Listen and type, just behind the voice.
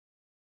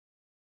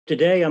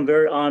Today, I'm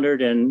very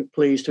honored and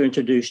pleased to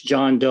introduce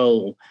John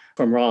Dole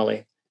from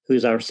Raleigh,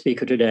 who's our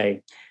speaker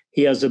today.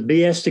 He has a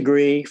BS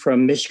degree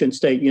from Michigan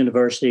State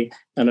University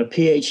and a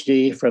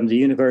Ph.D. from the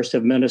University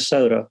of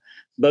Minnesota,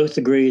 both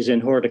degrees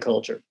in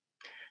horticulture.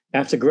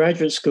 After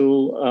graduate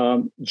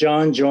school,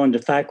 John joined the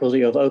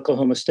faculty of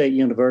Oklahoma State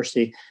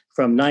University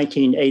from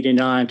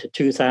 1989 to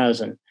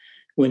 2000,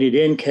 when he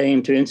then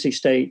came to NC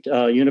State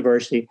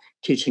University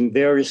teaching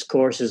various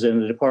courses in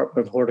the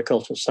Department of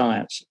Horticultural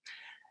Science.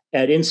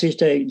 At NC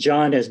State,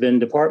 John has been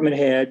department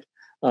head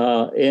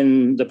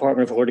in the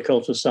Department of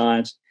Horticultural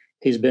Science.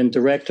 He's been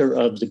director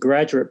of the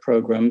graduate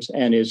programs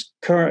and is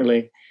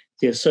currently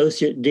the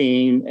associate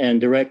dean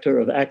and director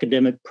of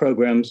academic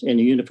programs in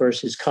the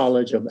university's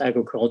College of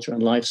Agriculture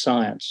and Life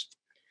Science.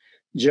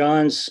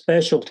 John's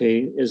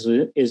specialty is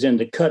in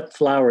the cut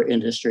flower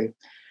industry,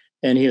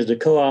 and he is the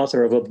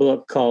co-author of a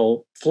book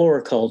called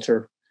Floral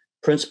Culture,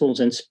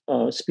 Principles and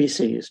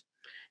Species,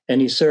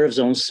 and he serves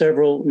on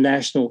several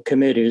national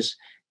committees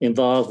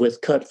involved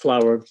with cut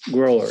flower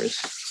growers.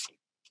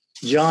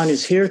 John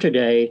is here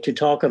today to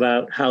talk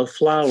about how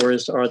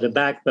flowers are the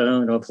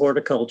backbone of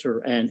horticulture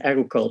and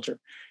agriculture,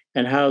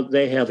 and how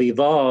they have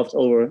evolved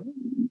over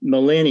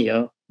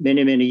millennia,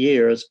 many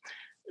years,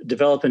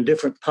 developing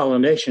different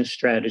pollination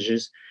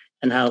strategies,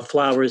 and how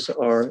flowers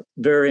are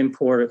very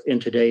important in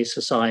today's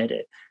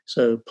society.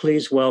 So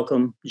please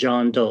welcome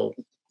John Dole.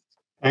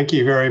 Thank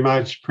you very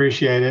much.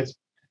 Appreciate it.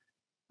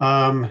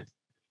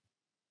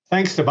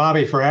 Thanks to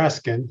Bobby for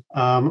asking.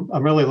 I'm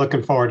really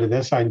looking forward to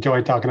this. I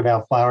enjoy talking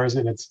about flowers,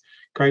 and it's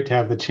great to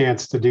have the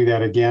chance to do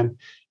that again.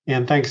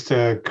 And thanks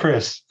to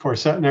Chris for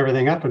setting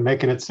everything up and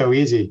making it so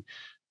easy.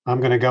 I'm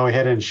going to go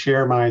ahead and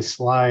share my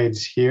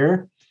slides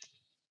here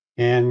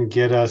and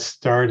get us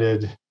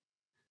started.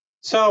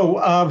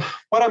 So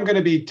what I'm going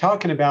to be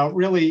talking about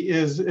really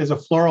is a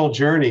floral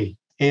journey.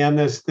 And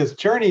this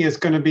journey is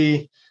going to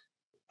be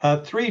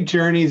 3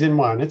 journeys in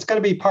one. It's going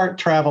to be part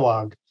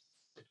travelogue.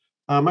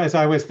 As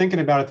I was thinking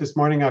about it this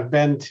morning, I've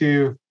been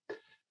to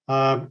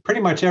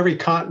pretty much every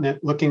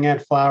continent looking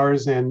at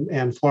flowers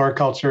and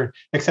floriculture,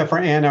 except for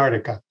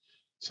Antarctica.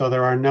 So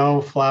there are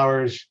no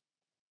flowers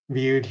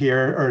viewed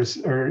here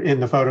or in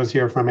the photos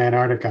here from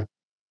Antarctica.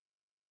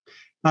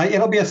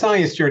 It'll be a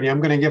science journey. I'm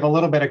going to give a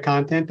little bit of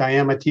content. I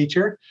am a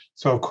teacher,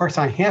 so of course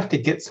I have to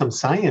get some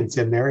science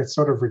in there. It's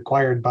sort of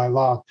required by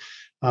law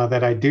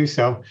that I do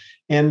so.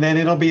 And then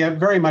it'll be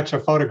very much a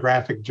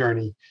photographic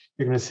journey.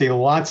 You're going to see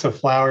lots of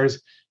flowers.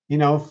 You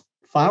know,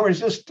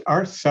 flowers just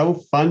are so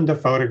fun to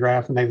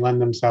photograph, and they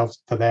lend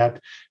themselves to that.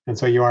 And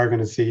so you are going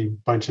to see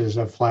bunches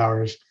of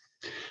flowers.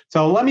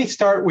 So let me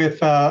start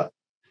with the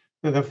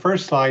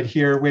first slide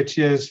here, which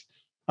is,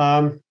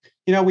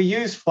 we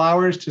use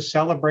flowers to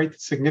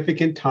celebrate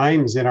significant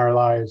times in our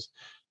lives.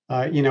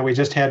 We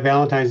just had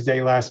Valentine's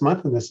Day last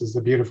month, and this is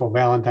the beautiful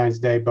Valentine's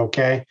Day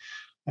bouquet,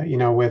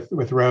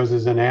 with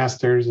roses and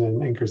asters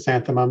and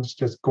chrysanthemums,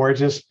 just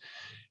gorgeous.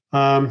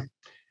 Of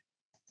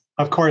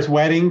course,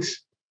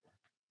 weddings.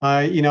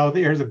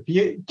 There's a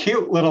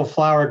cute little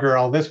flower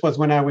girl. This was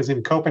when I was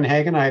in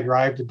Copenhagen. I had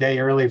arrived a day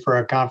early for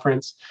a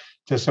conference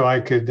just so I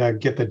could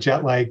get the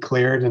jet lag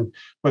cleared, and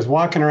was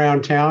walking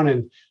around town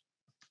and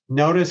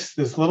noticed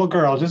this little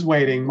girl just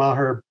waiting while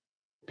her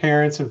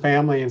parents and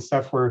family and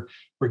stuff were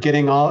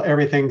getting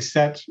everything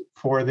set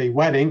for the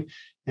wedding.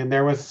 And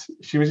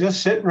she was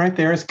just sitting right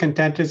there, as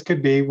content as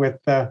could be,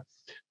 with her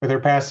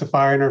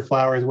pacifier and her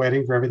flowers,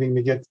 waiting for everything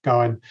to get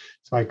going.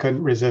 So I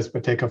couldn't resist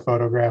but take a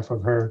photograph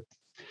of her.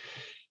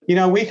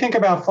 We think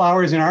about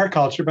flowers in our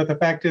culture, but the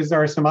fact is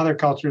there are some other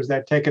cultures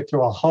that take it to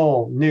a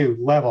whole new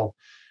level.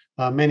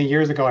 Many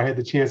years ago, I had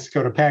the chance to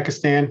go to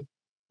Pakistan,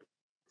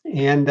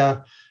 and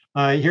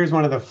here's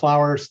one of the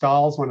flower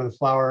stalls, one of the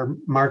flower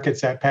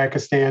markets at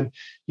Pakistan,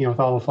 with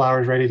all the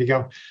flowers ready to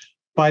go.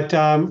 But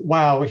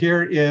wow,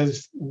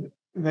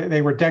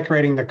 they were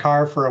decorating the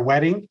car for a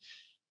wedding.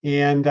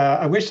 And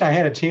I wish I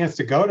had a chance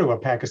to go to a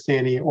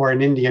Pakistani or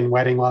an Indian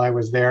wedding while I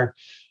was there.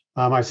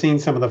 I've seen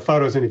some of the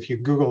photos, and if you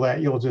Google that,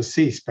 you'll just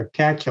see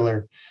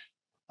spectacular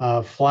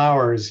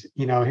flowers.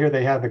 Here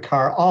they have the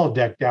car all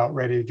decked out,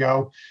 ready to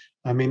go.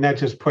 I mean, that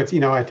just puts,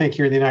 I think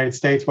here in the United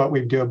States, what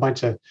we do, a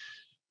bunch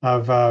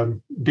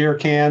of beer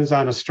cans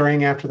on a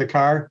string after the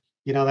car,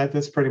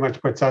 this pretty much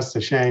puts us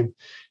to shame.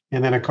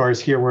 And then, of course,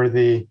 here were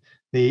the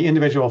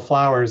individual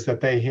flowers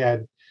that they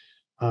had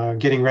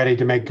getting ready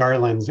to make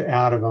garlands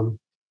out of them.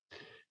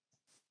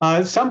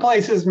 Some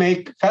places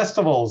make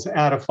festivals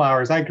out of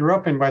flowers. I grew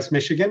up in West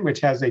Michigan, which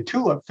has a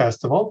tulip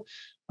festival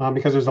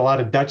because there's a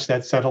lot of Dutch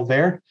that settled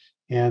there,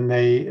 and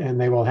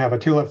they will have a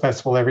tulip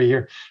festival every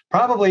year.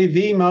 Probably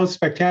the most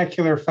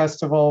spectacular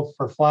festival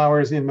for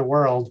flowers in the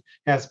world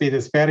has to be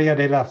this Feria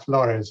de las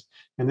Flores,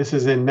 and this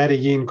is in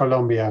Medellin,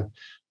 Colombia.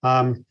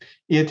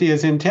 It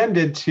is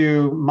intended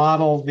to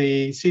model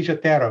the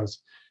cigateros.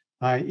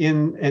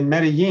 In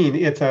Medellin,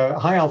 it's a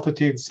high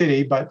altitude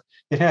city, but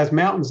it has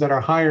mountains that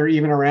are higher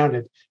even around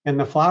it, and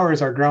the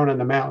flowers are grown in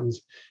the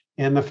mountains.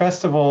 And the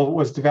festival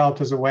was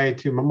developed as a way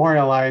to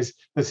memorialize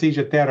the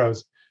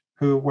cigateros,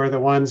 who were the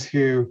ones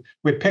who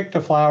would pick the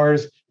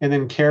flowers and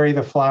then carry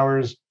the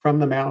flowers from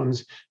the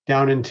mountains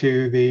down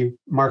into the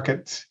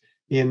markets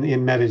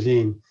in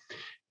Medellin.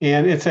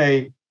 And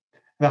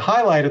the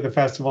highlight of the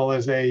festival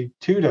is a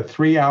 2 to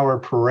 3 hour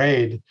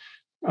parade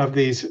of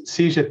these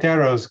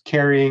cigateros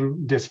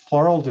carrying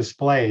floral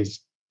displays,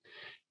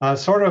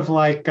 sort of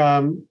like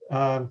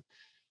the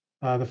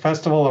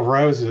Festival of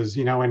Roses,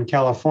 in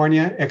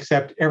California,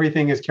 except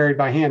everything is carried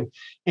by hand.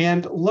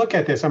 And look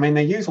at this. I mean,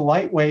 they use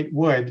lightweight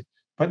wood,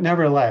 but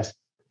nevertheless,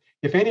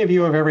 if any of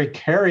you have ever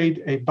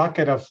carried a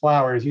bucket of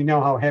flowers, you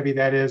know how heavy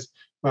that is.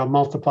 Well,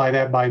 multiply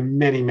that by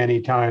many,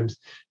 many times.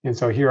 And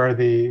so here are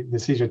the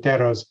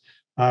cigateros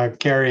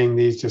carrying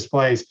these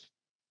displays.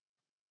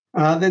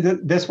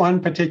 This one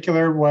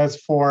particular was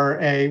for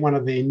one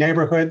of the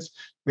neighborhoods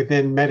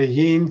within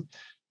Medellin.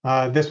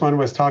 This one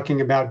was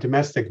talking about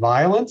domestic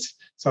violence.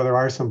 So there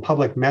are some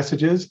public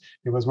messages.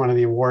 It was one of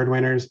the award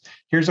winners.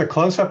 Here's a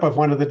close-up of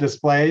one of the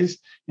displays,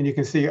 and you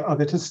can see,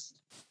 they're just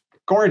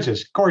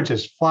gorgeous,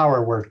 gorgeous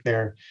flower work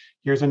there.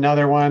 Here's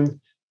another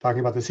one talking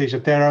about the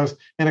cigateros.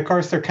 And of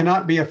course, there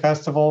cannot be a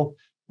festival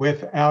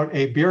without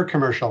a beer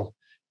commercial.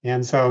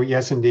 And so,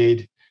 yes,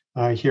 indeed,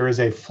 here is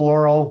a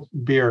floral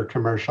beer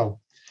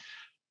commercial.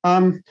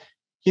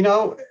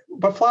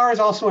 But flowers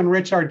also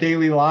enrich our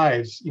daily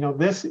lives.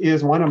 This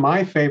is one of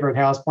my favorite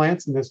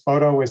houseplants, and this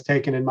photo was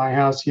taken in my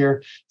house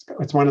here.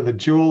 It's one of the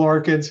jewel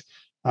orchids,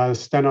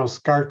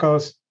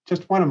 stenoscarpos,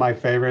 just one of my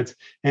favorites.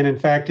 And in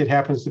fact, it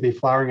happens to be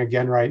flowering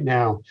again right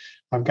now.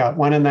 I've got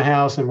one in the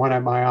house and one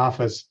at my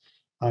office,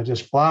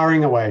 just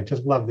flowering away.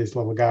 Just love this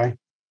little guy.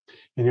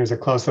 And here's a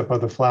close-up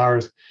of the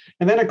flowers.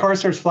 And then, of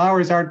course, there's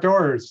flowers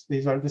outdoors.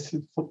 This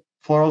is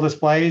floral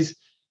displays.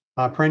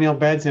 Perennial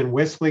beds in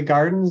Wisley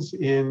Gardens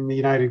in the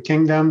United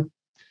Kingdom.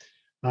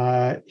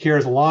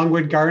 Here's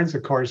Longwood Gardens,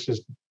 of course,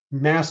 just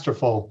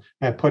masterful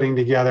at putting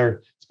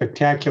together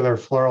spectacular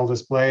floral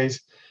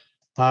displays.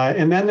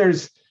 And then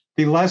there's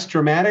the less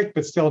dramatic,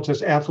 but still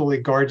just absolutely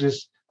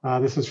gorgeous.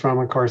 This is from,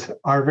 of course,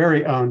 our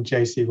very own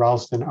J.C.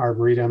 Ralston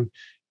Arboretum,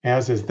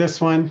 as is this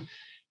one.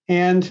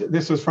 And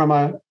this was from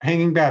a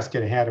hanging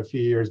basket I had a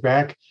few years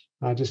back.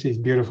 Just these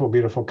beautiful,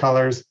 beautiful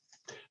colors.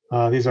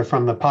 These are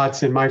from the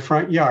pots in my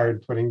front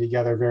yard, putting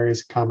together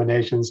various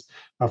combinations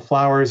of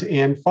flowers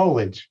and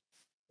foliage.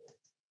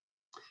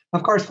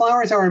 Of course,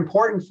 flowers are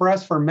important for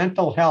us for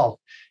mental health.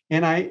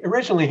 And I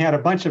originally had a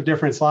bunch of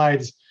different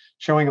slides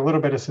showing a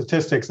little bit of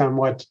statistics on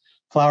what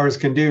flowers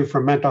can do for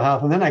mental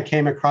health. And then I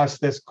came across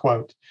this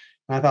quote.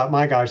 And I thought,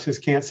 my gosh, this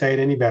can't say it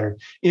any better.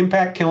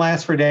 Impact can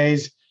last for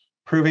days,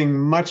 proving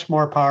much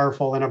more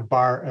powerful than a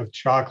bar of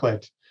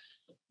chocolate.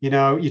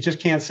 You just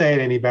can't say it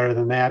any better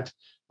than that.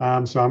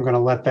 So I'm going to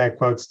let that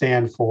quote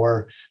stand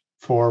for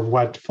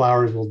what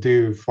flowers will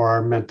do for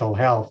our mental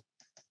health.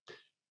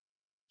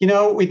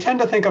 We tend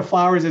to think of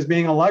flowers as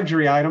being a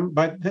luxury item,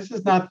 but this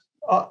is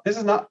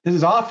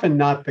often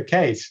not the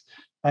case.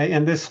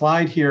 In this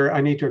slide here,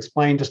 I need to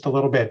explain just a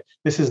little bit.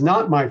 This is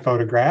not my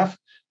photograph,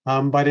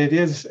 but it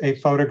is a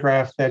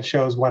photograph that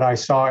shows what I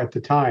saw at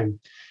the time.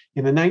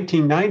 In the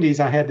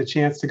 1990s, I had the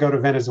chance to go to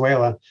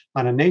Venezuela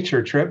on a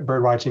nature trip,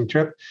 birdwatching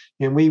trip,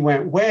 and we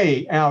went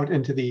way out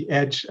into the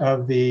edge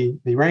of the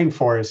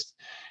rainforest.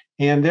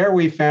 And there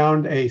we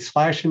found a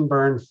slash and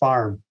burn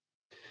farm.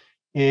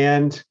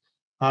 And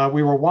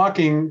we were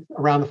walking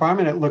around the farm,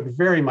 and it looked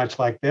very much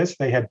like this.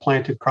 They had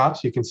planted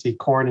crops. You can see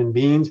corn and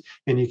beans,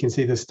 and you can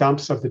see the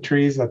stumps of the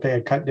trees that they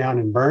had cut down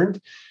and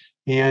burned.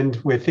 And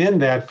within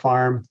that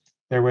farm,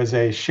 there was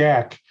a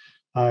shack,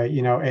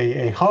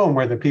 a home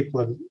where the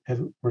people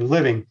were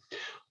living.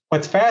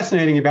 What's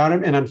fascinating about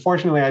it, and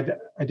unfortunately, I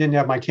didn't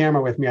have my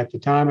camera with me at the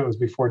time. It was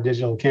before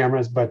digital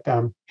cameras,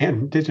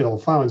 and digital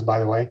phones, by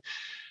the way.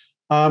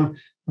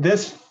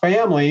 This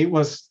family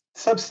was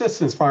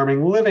subsistence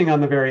farming, living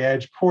on the very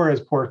edge, poor as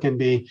poor can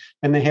be,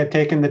 and they had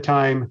taken the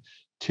time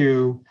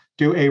to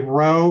do a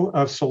row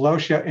of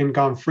celosia and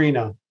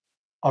gomphrena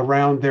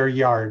around their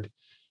yard,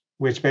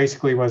 which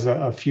basically was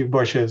a few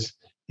bushes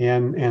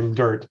and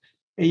dirt.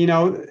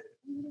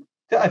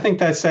 I think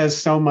that says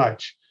so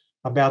much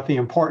about the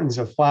importance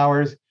of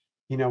flowers,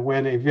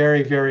 when a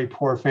very, very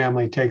poor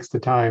family takes the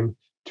time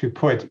to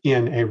put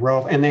in a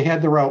row. And they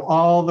had the row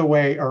all the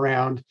way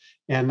around,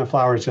 and the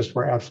flowers just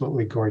were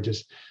absolutely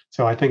gorgeous.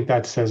 So I think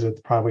that says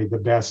it's probably the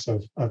best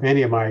of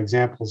any of my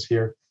examples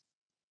here.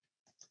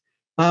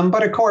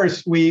 But of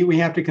course, we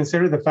have to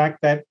consider the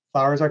fact that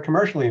flowers are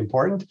commercially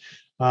important.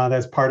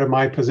 That's part of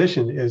my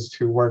position, is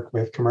to work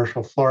with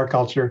commercial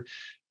floriculture.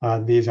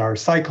 These are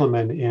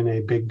cyclamen in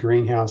a big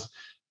greenhouse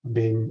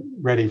being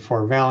ready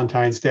for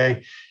Valentine's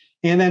Day.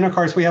 And then, of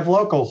course, we have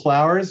local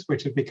flowers,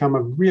 which have become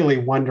a really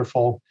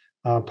wonderful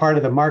part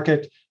of the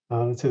market.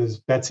 This is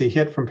Betsy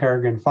Hitt from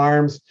Peregrine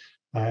Farms,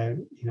 a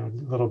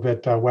little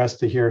bit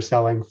west of here,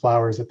 selling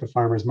flowers at the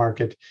farmers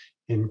market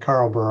in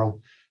Carlsboro.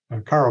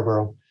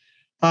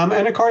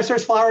 And of course,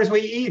 there's flowers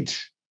we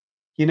eat.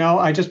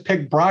 I just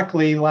picked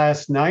broccoli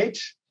last night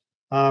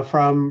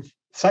from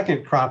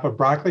second crop of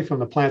broccoli from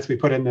the plants we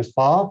put in this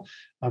fall.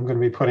 I'm going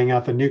to be putting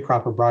out the new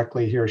crop of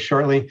broccoli here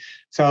shortly.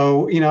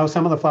 So,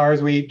 some of the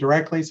flowers we eat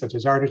directly, such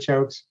as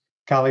artichokes,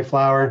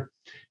 cauliflower,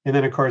 And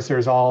then, of course,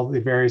 there's all the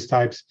various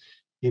types,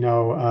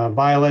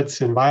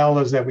 violets and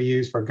violas that we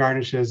use for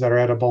garnishes that are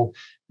edible.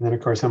 And then,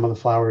 of course, some of the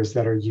flowers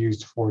that are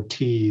used for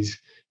teas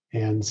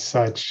and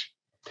such.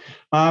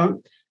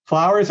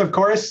 Flowers, of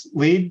course,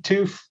 lead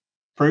to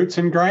fruits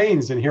and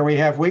grains. And here we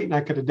have wheat, and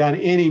I could have done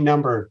any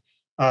number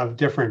of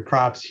different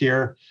crops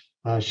here,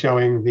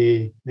 showing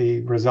the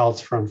results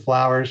from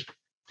flowers.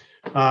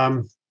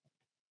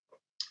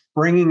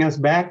 Bringing us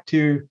back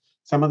to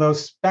some of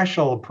those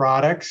special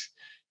products.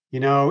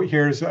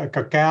 Here's a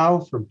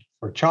cacao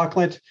for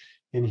chocolate,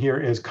 and here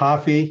is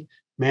coffee.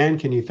 Man,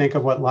 can you think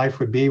of what life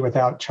would be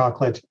without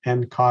chocolate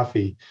and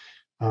coffee?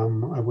 I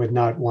would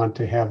not want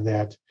to have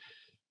that.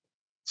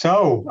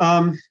 So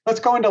let's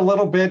go into a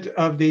little bit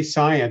of the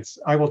science.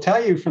 I will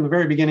tell you from the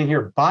very beginning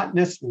here,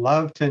 botanists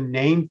love to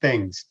name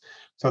things.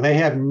 So they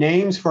have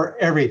names for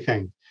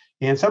everything.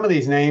 And some of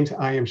these names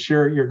I am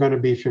sure you're going to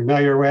be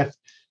familiar with.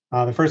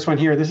 The first one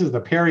here, this is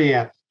the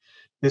perianth.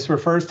 This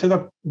refers to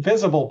the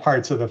visible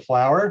parts of the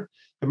flower,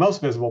 the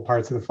most visible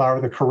parts of the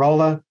flower, the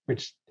corolla,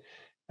 which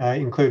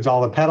includes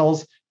all the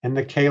petals, and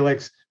the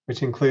calyx,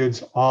 which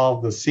includes all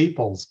the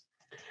sepals.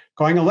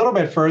 Going a little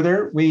bit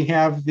further, we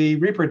have the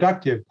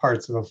reproductive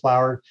parts of the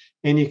flower.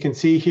 And you can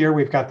see here,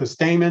 we've got the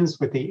stamens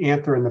with the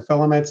anther and the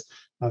filaments.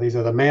 These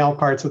are the male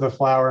parts of the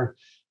flower.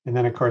 And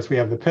then, of course, we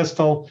have the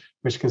pistil,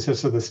 which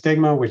consists of the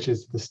stigma, which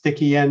is the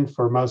sticky end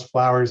for most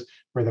flowers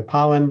where the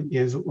pollen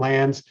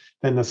lands.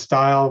 Then the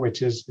style,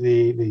 which is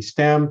the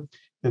stem.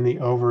 Then the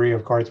ovary,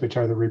 of course, which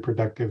are the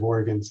reproductive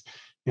organs.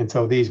 And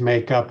so these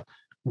make up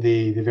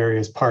the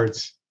various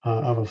parts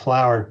of a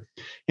flower.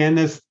 And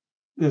this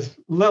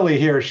lily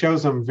here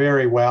shows them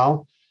very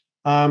well.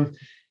 A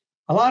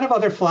lot of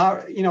other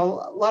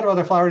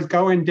flowers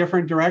go in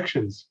different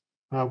directions.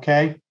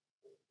 Okay.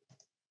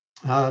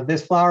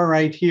 This flower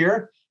right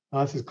here,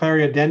 this is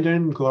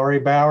Clariodendron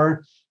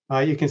gloriobower.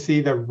 You can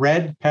see the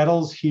red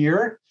petals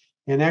here,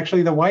 and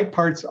actually the white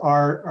parts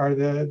are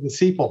the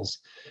sepals.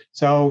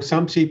 So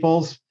some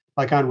sepals,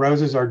 like on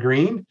roses, are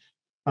green,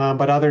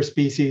 but other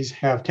species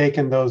have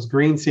taken those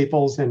green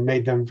sepals and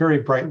made them very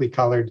brightly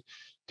colored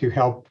to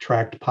help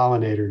attract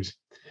pollinators.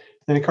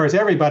 And of course,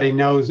 everybody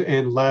knows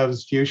and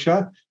loves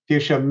fuchsia.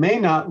 Fuchsia may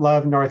not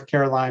love North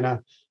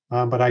Carolina,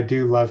 but I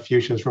do love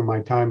fuchsias from my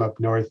time up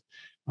north.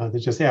 They're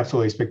just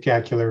absolutely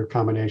spectacular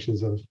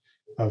combinations of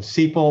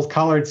sepals,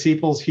 colored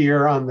sepals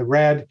here on the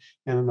red,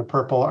 and then the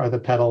purple are the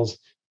petals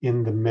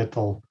in the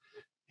middle.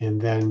 And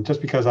then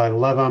just because I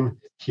love them,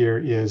 here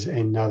is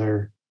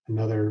another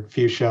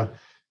fuchsia.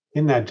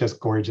 Isn't that just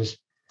gorgeous?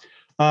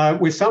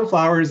 With some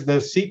flowers, the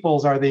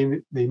sepals are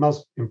the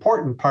most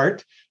important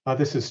part.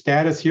 This is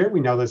statice here. We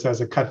know this as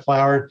a cut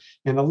flower.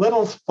 And the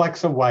little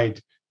flecks of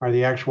white are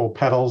the actual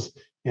petals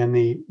and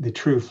the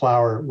true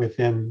flower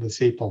within the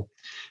sepal.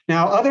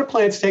 Now, other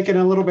plants take it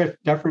in a little bit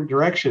different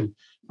direction.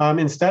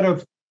 Instead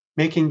of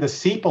making the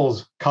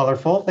sepals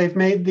colorful, they've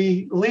made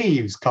the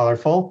leaves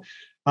colorful.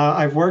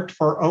 I've worked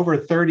for over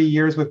 30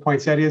 years with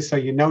poinsettias, so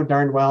you know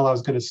darn well I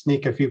was going to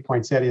sneak a few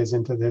poinsettias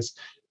into this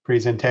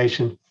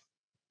presentation.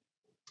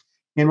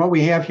 And what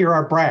we have here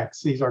are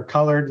bracts. These are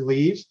colored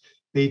leaves.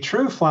 The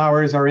true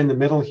flowers are in the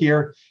middle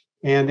here.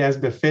 And as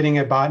befitting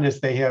a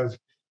botanist, they have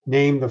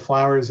named the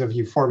flowers of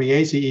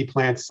Euphorbiaceae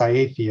plants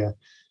Cyathea.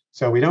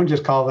 So we don't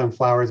just call them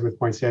flowers with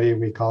poinsettia,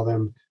 we call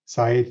them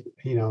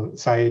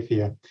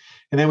Cyathea.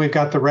 And then we've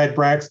got the red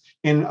bracts.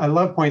 And I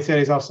love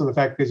poinsettias also the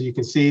fact because you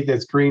can see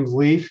this green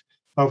leaf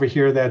over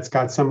here that's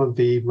got some of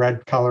the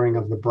red coloring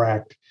of the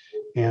bract.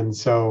 And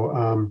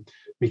so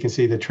we can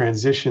see the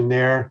transition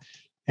there.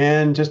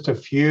 And just a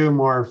few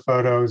more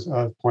photos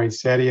of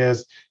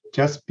poinsettias,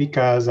 just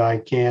because I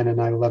can,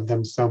 and I love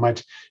them so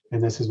much.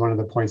 And this is one of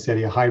the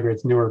poinsettia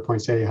hybrids, newer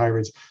poinsettia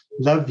hybrids,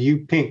 Love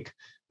You Pink,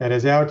 that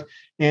is out.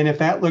 And if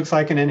that looks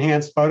like an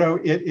enhanced photo,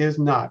 it is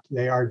not.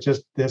 They are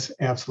just this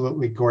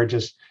absolutely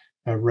gorgeous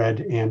red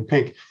and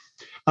pink.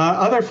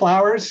 Other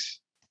flowers,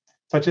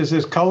 such as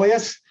this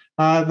coleus,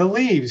 the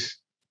leaves,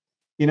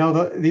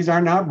 these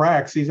are not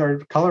bracts, these are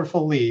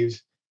colorful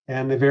leaves,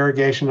 and the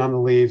variegation on the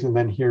leaves. And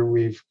then here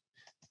we've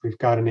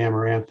got an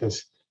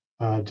amaranthus,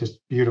 just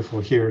beautiful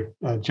here,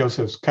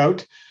 Joseph's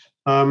coat.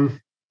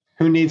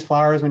 Who needs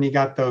flowers when you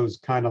got those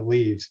kind of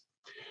leaves?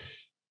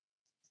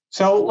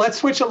 So let's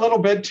switch a little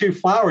bit to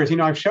flowers.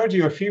 I've showed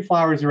you a few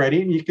flowers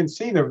already, and you can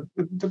see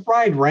the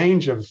wide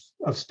range of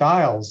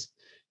styles.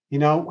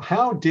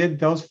 How did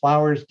those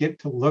flowers get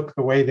to look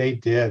the way they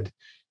did?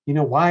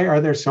 Why are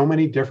there so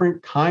many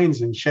different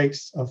kinds and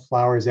shapes of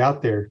flowers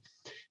out there?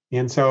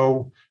 And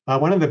so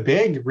one of the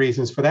big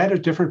reasons for that is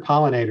different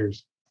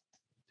pollinators.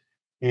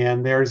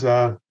 And there's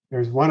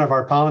one of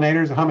our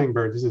pollinators, a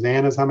hummingbird. This is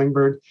Anna's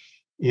hummingbird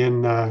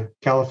in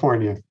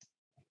California.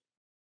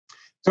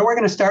 So we're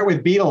going to start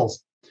with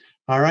beetles.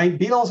 All right,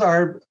 beetles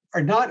are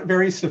not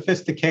very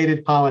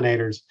sophisticated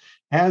pollinators.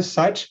 As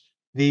such,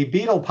 the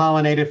beetle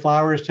pollinated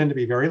flowers tend to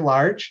be very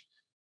large.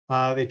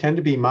 They tend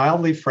to be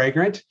mildly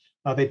fragrant.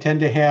 They tend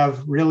to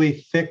have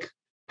really thick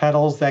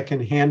petals that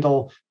can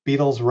handle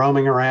beetles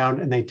roaming around,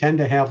 and they tend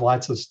to have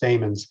lots of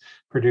stamens,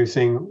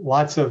 producing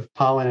lots of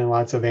pollen and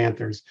lots of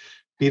anthers.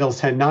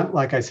 Beetles tend not,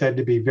 like I said,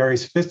 to be very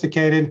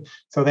sophisticated,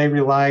 so they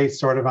rely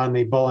sort of on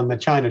the bull in the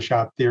china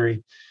shop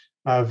theory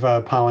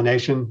of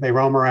pollination. They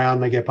roam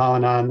around, they get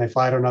pollen on, they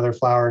fly to another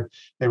flower,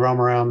 they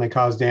roam around, they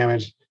cause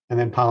damage, and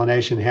then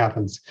pollination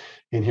happens.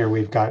 And here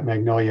we've got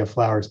magnolia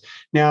flowers.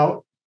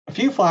 Now, a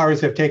few flowers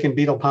have taken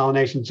beetle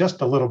pollination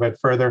just a little bit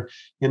further,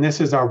 and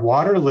this is our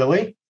water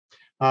lily,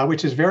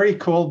 which is very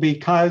cool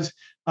because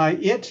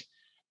it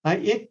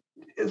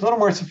is a little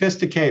more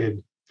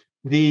sophisticated.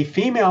 The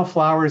female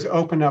flowers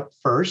open up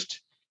first,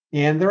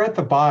 and they're at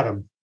the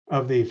bottom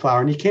of the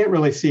flower, and you can't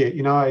really see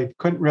it. I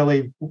couldn't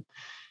really,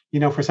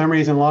 for some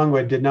reason,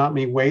 Longwood did not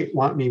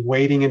want me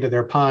wading into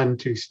their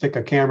pond to stick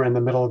a camera in the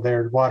middle of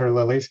their water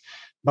lilies.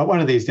 But one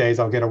of these days,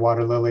 I'll get a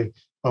water lily,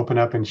 open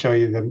up and show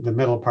you the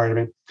middle part of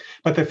it.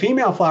 But the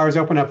female flowers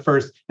open up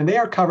first, and they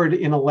are covered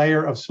in a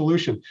layer of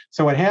solution.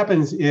 So what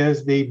happens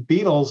is the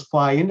beetles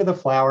fly into the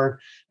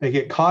flower, they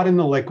get caught in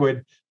the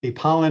liquid, the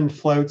pollen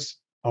floats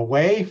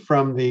away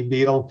from the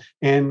beetle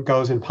and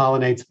goes and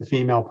pollinates the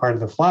female part of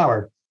the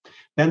flower.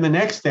 Then the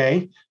next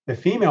day, the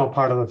female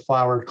part of the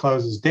flower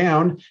closes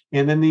down,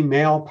 and then the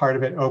male part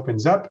of it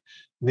opens up.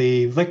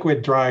 The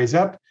liquid dries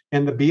up,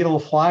 and the beetle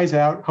flies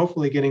out,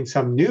 hopefully getting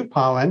some new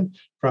pollen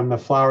from the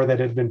flower that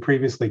had been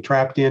previously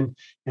trapped in,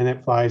 and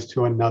it flies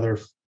to another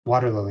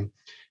water lily.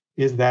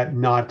 Is that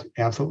not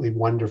absolutely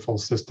wonderful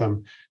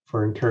system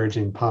for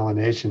encouraging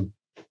pollination?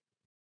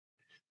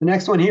 The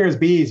next one here is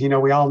bees.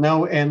 We all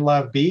know and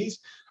love bees.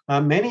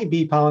 Many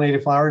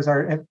bee-pollinated flowers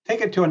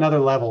take it to another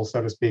level,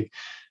 so to speak.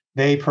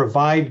 They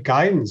provide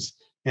guidance,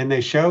 and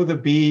they show the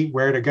bee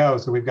where to go.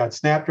 So we've got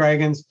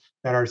snapdragons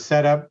that are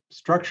set up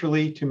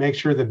structurally to make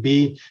sure the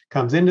bee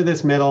comes into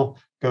this middle,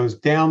 goes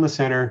down the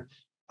center.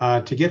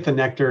 To get the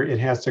nectar, it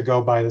has to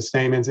go by the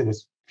stamens. And if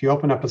you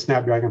open up a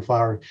snapdragon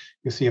flower,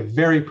 you'll see a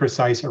very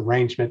precise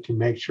arrangement to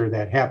make sure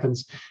that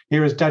happens.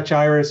 Here is Dutch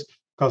iris,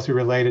 closely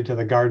related to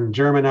the garden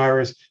German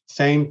iris.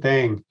 Same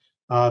thing.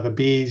 The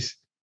bees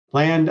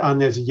land on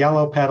this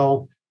yellow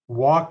petal,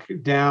 walk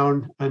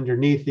down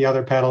underneath the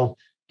other petal,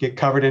 get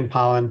covered in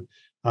pollen,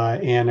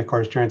 and of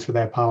course, transfer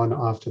that pollen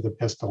off to the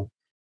pistil.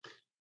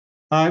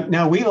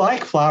 Now, we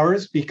like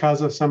flowers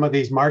because of some of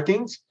these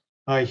markings.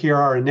 Here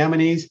are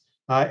anemones,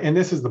 and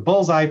this is the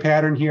bullseye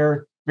pattern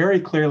here,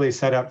 very clearly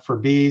set up for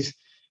bees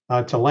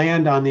to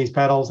land on these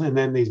petals and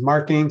then these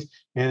markings.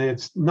 And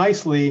it's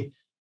nicely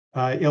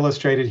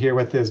illustrated here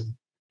with this,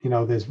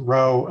 this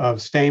row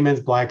of stamens,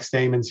 black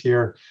stamens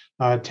here,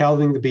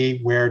 telling the bee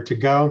where to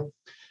go.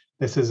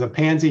 This is a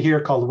pansy here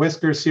called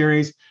Whisker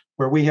Series,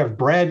 where we have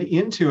bred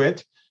into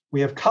it.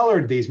 We have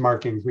colored these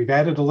markings. We've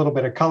added a little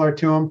bit of color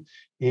to them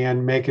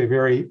and make a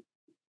very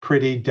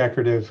pretty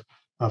decorative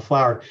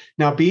flower.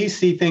 Now, bees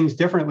see things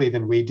differently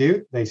than we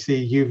do. They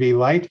see UV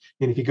light.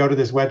 And if you go to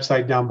this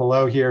website down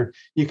below here,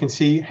 you can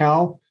see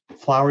how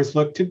flowers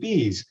look to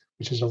bees,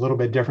 which is a little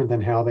bit different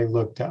than how they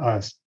look to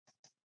us.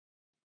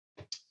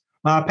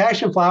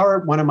 Passion flower,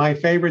 one of my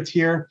favorites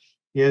here,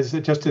 is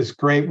just this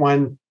great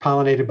one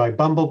pollinated by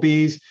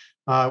bumblebees.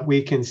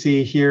 We can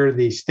see here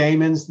the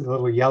stamens, the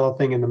little yellow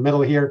thing in the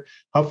middle here.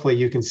 Hopefully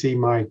you can see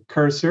my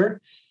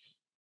cursor.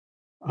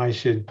 I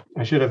should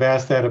have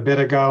asked that a bit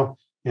ago.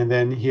 And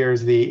then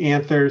here's the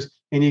anthers.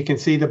 And you can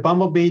see the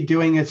bumblebee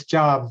doing its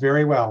job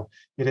very well.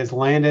 It has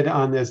landed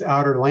on this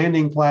outer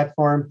landing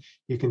platform.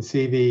 You can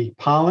see the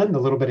pollen, the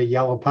little bit of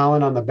yellow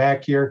pollen on the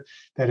back here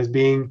that is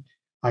being,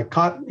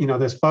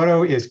 this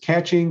photo is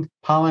catching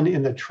pollen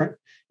in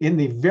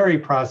the very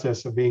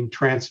process of being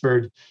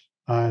transferred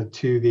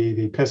to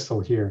the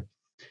pistil here.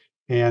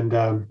 And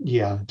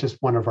just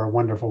one of our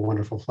wonderful,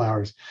 wonderful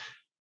flowers.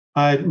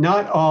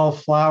 Not all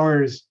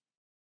flowers.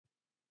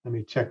 Let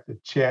me check the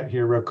chat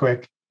here real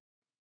quick.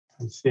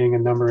 I'm seeing a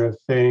number of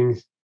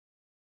things.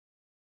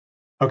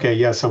 Okay,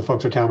 yes, some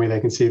folks are telling me they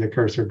can see the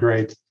cursor.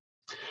 Great.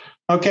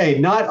 Okay,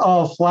 not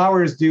all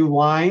flowers do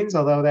lines,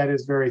 although that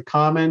is very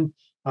common.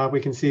 We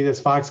can see this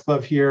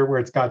foxglove here where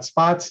it's got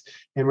spots,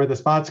 and where the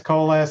spots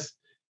coalesce,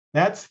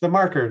 that's the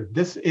marker.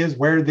 This is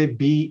where the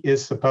bee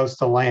is supposed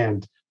to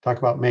land. Talk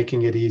about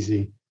making it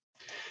easy.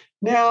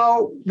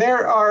 Now,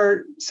 there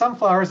are some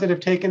flowers that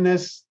have taken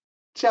this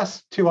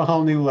just to a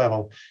whole new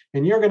level.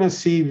 And you're going to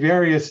see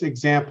various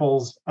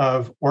examples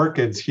of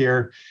orchids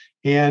here.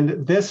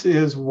 And this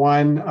is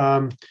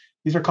one,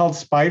 these are called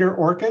spider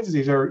orchids.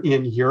 These are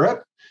in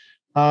Europe.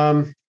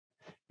 And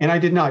I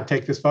did not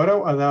take this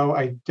photo, although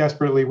I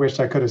desperately wish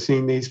I could have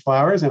seen these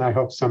flowers, and I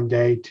hope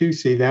someday to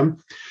see them.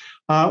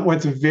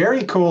 What's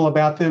very cool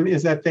about them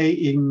is that they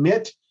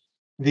emit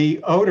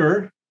the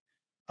odor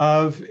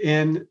of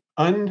an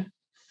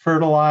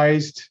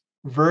unfertilized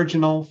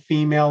virginal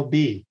female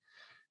bee.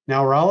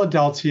 Now, we're all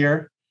adults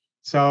here,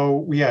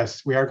 so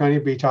yes, we are going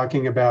to be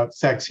talking about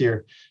sex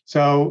here.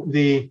 So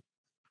the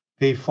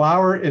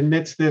flower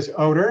emits this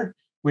odor,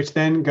 which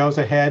then goes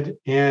ahead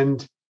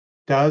and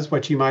does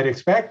what you might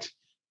expect.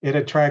 It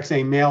attracts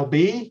a male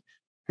bee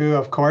who,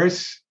 of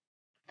course,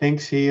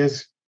 thinks he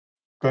is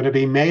going to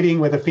be mating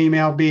with a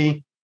female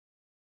bee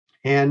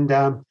and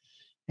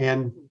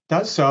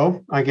does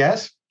so, I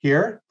guess,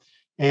 here,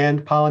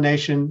 and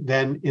pollination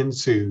then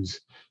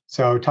ensues.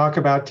 So talk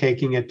about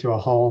taking it to a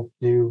whole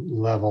new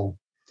level.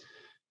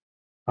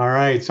 All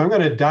right, so I'm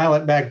going to dial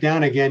it back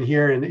down again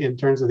here in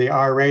terms of the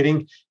R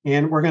rating.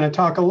 And we're going to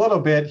talk a little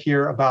bit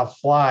here about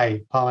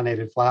fly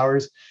pollinated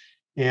flowers.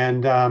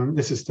 And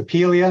this is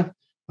Stapelia.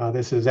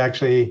 This is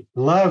actually,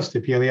 love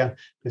Stapelia.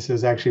 This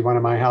is actually one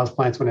of my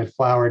houseplants when it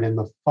flowered in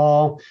the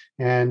fall.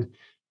 And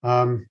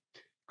of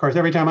course,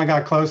 every time I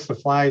got close, the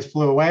flies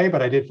flew away,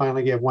 but I did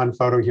finally get one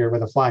photo here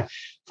with a fly.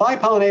 Fly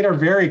pollinate are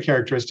very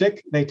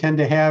characteristic. They tend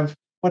to have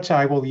what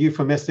I will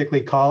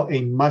euphemistically call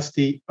a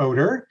musty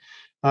odor.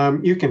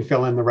 You can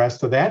fill in the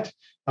rest of that.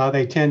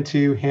 They tend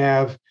to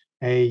have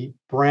a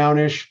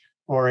brownish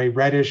or a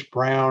reddish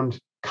brown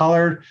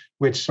color,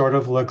 which sort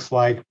of looks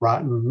like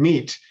rotten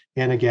meat.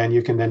 And again,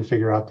 you can then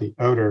figure out the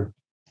odor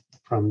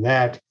from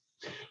that.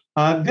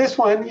 This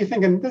one, you're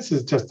thinking, this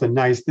is just a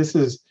nice, this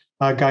is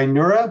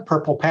Gynura,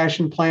 purple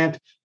passion plant.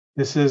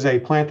 This is a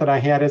plant that I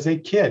had as a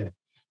kid.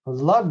 I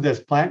love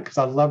this plant because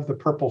I love the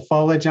purple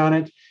foliage on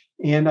it.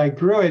 And I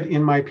grew it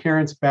in my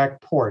parents'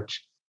 back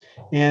porch.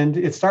 And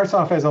it starts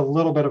off as a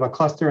little bit of a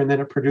cluster, and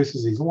then it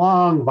produces these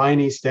long,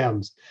 viney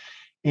stems.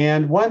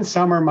 And one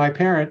summer, my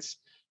parents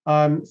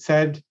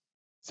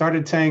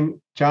started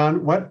saying,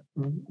 John,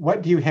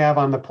 what do you have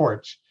on the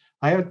porch?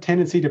 I have a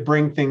tendency to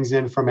bring things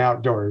in from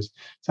outdoors,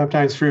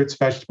 sometimes fruits,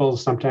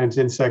 vegetables, sometimes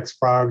insects,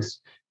 frogs,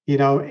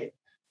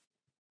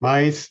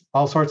 mice,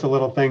 all sorts of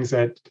little things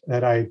that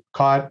I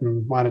caught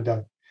and wanted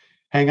to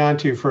hang on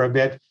to for a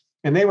bit.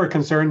 And they were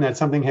concerned that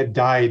something had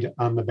died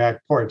on the back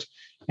porch.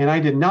 And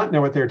I did not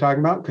know what they were talking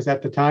about because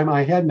at the time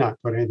I had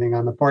not put anything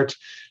on the porch.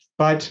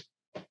 But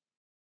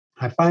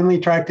I finally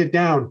tracked it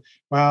down.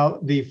 Well,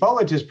 the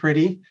foliage is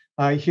pretty.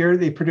 Here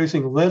they're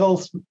producing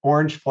little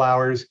orange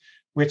flowers,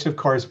 which of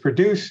course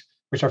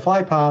which are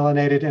fly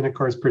pollinated and of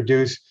course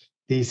produce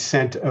the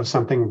scent of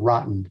something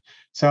rotten.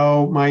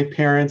 So my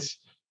parents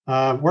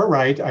were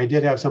right. I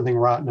did have something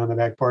rotten on the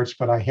back porch,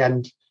 but I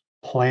hadn't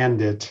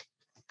planned it.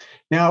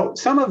 Now,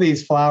 some of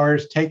these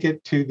flowers take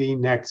it to the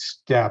next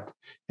step.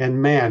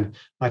 And man,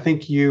 I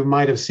think you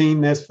might have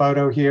seen this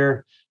photo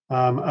here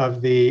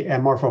of the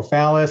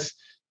Amorphophallus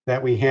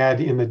that we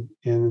had in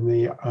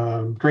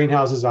the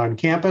greenhouses on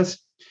campus.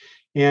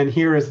 And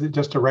here is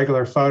just a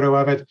regular photo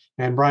of it.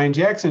 And Brian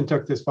Jackson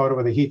took this photo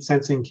with a heat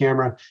sensing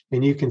camera,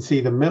 and you can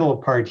see the middle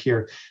part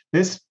here.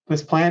 This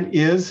plant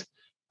is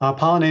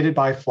pollinated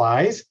by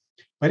flies,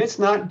 but it's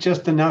not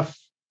just enough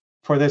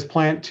for this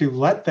plant to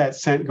let that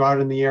scent go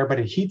out in the air, but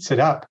it heats it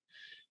up.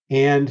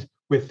 And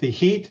with the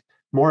heat,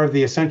 more of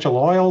the essential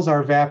oils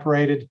are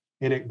evaporated,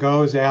 and it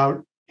goes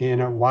out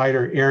in a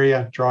wider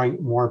area,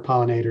 drawing more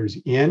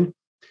pollinators in.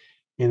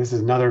 And this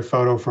is another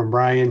photo from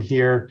Brian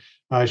here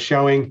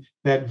showing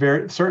that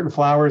certain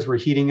flowers were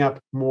heating up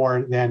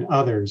more than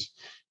others.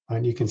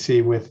 And you can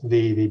see with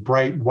the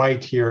bright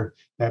white here,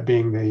 that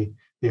being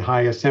the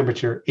highest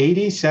temperature,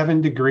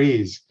 87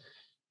 degrees.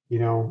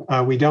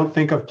 We don't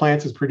think of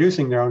plants as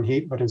producing their own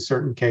heat, but in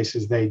certain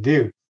cases they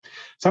do.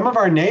 Some of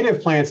our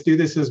native plants do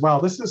this as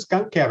well. This is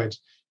skunk cabbage.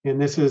 And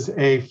this is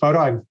a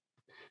photo,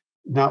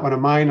 not one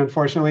of mine,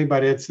 unfortunately,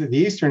 but it's the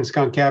eastern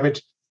skunk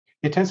cabbage.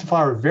 It tends to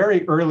flower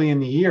very early in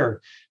the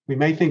year. We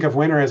may think of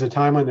winter as a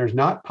time when there's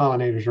not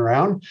pollinators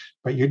around,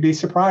 but you'd be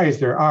surprised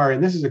there are.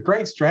 And this is a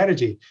great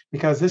strategy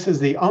because this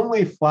is the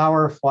only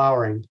flower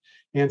flowering.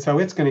 And so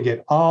it's going to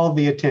get all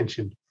the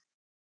attention.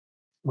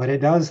 What it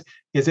does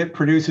is it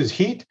produces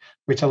heat,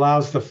 which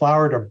allows the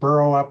flower to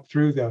burrow up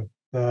through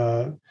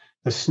the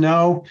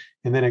snow,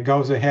 and then it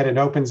goes ahead and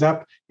opens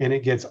up, and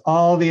it gets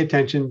all the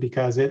attention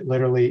because it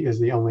literally is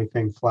the only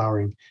thing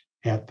flowering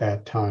at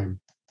that time.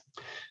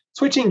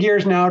 Switching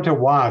gears now to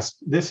wasp.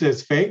 This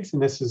is figs,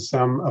 and this is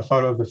a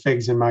photo of the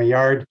figs in my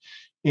yard.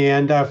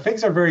 And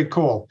figs are very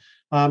cool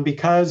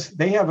because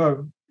they have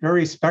a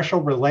very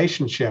special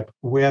relationship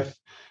with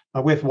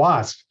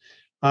wasps.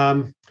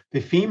 The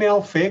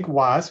female fig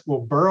wasp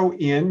will burrow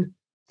in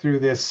through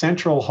this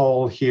central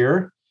hole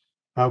here,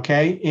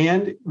 okay,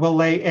 and will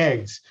lay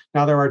eggs.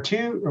 Now there are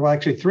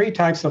three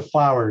types of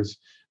flowers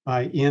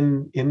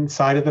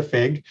inside of the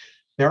fig.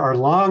 There are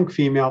long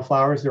female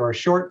flowers, there are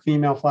short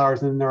female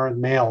flowers, and there are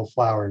male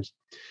flowers.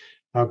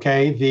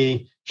 Okay,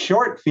 the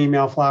short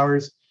female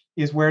flowers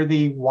is where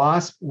the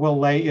wasp will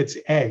lay its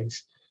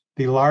eggs.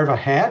 The larvae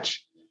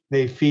hatch,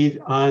 they feed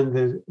on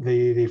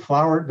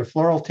the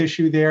floral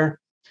tissue there,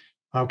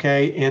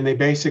 okay, and they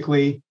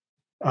basically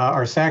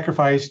are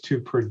sacrificed to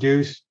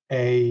produce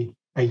a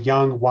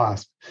young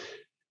wasp.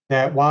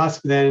 That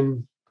wasp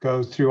then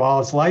goes through all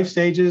its life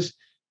stages.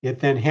 It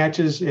then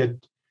hatches,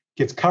 it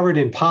gets covered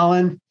in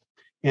pollen,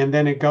 and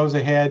then it goes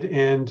ahead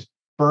and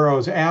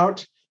burrows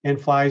out and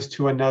flies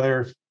to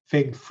another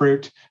fig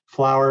fruit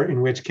flower,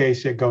 in which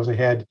case it goes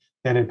ahead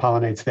then and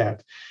pollinates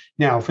that.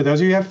 Now, for those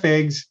of you who have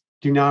figs,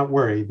 do not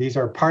worry. These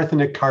are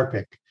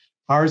parthenocarpic.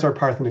 Ours are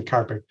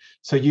parthenocarpic.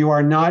 So you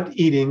are not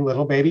eating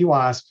little baby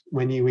wasps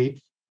when you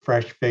eat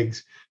fresh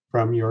figs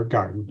from your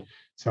garden.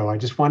 So I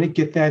just want to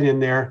get that in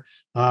there.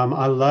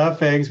 I love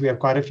figs. We have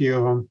quite a few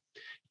of them.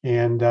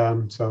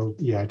 And so,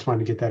 yeah, I just wanted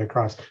to get that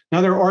across.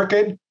 Another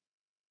orchid.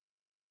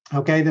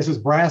 Okay, this is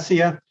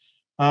Brassia.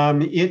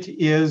 It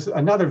is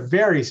another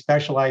very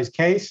specialized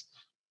case.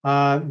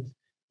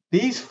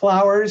 These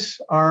flowers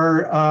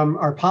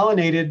are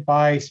pollinated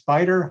by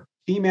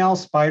female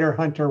spider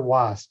hunter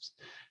wasps.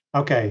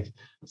 Okay,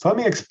 so let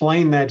me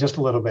explain that just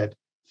a little bit.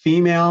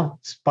 Female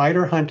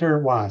spider hunter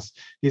wasps.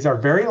 These are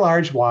very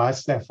large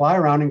wasps that fly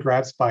around and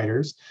grab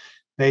spiders.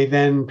 They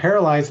then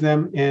paralyze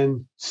them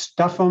and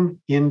stuff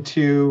them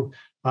into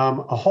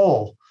a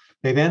hole.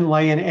 They then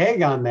lay an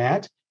egg on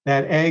that.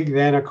 That egg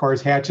then, of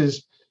course,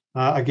 hatches.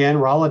 Again,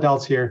 we're all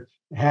adults here,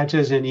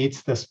 hatches and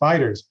eats the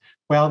spiders.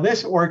 Well,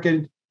 this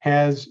orchid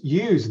has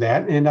used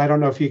that, and I don't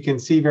know if you can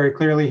see very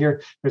clearly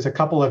here, there's a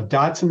couple of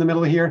dots in the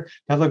middle here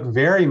that look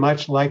very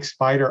much like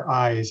spider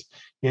eyes.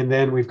 And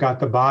then we've got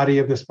the body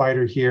of the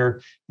spider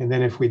here. And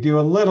then if we do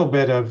a little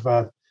bit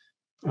of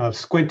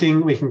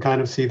squinting, we can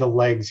kind of see the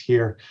legs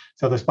here.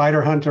 So the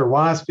spider hunter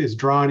wasp is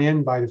drawn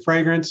in by the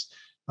fragrance,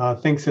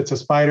 thinks it's a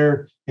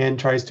spider and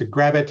tries to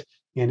grab it.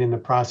 And in the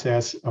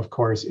process, of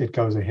course, it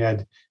goes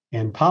ahead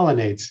and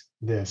pollinates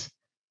this.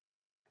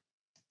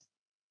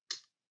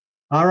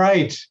 All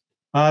right,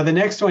 the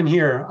next one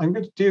here, I'm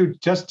going to do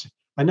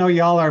I know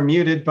y'all are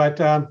muted, but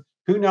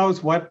who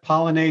knows what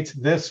pollinates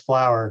this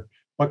flower?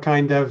 What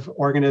kind of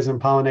organism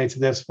pollinates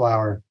this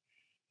flower?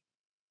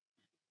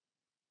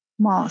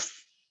 Moth.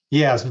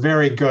 Yes,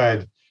 very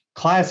good.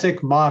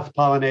 Classic moth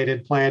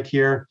pollinated plant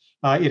here.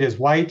 It is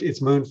white,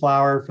 it's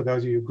moonflower. For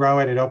those of you who grow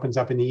it, it opens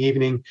up in the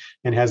evening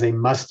and has a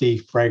musty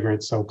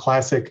fragrance. So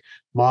classic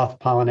moth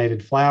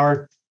pollinated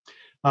flower.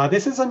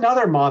 This is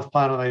another moth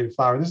pollinated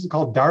flower. This is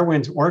called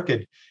Darwin's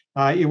orchid.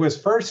 It was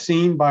first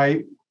seen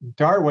by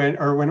Darwin,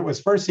 or when it was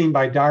first seen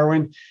by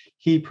Darwin,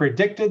 he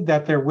predicted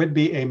that there would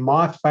be a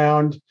moth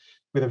found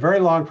with a very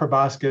long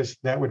proboscis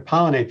that would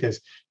pollinate this,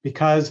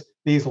 because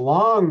these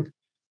long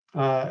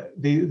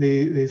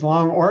these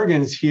long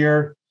organs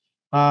here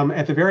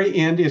at the very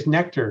end is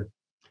nectar.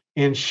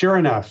 And sure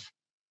enough,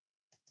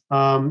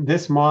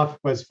 this moth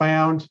was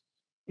found,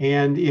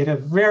 and it had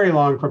a very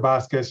long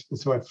proboscis. And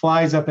so it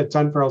flies up, it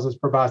unfurls its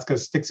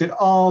proboscis, sticks it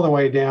all the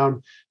way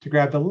down to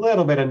grab the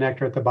little bit of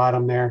nectar at the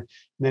bottom there, and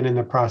then in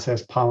the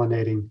process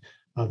pollinating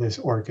this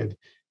orchid.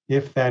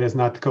 If that is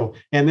not cool.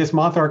 And this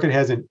moth orchid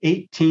has an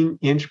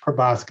 18-inch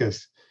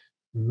proboscis.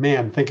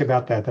 Man, think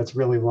about that. That's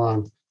really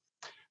long.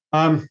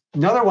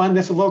 Another one,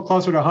 this is a little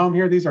closer to home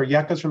here. These are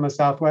yuccas from the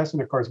Southwest.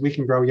 And of course, we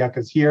can grow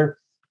yuccas here.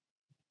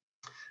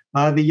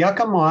 The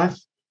yucca moth,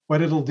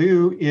 what it'll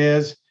do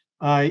is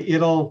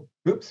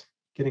oops,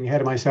 getting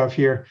ahead of myself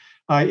here.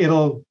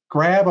 It'll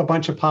grab a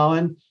bunch of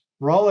pollen,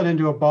 roll it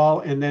into a ball,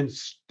 and then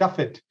stuff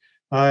it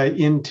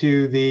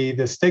into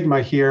the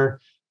stigma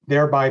here,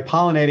 thereby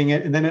pollinating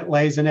it, and then it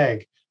lays an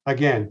egg.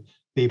 Again,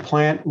 the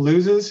plant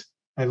loses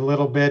a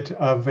little bit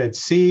of its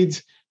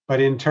seeds,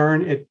 but in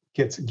turn, it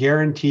gets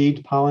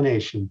guaranteed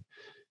pollination.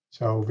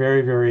 So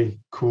very, very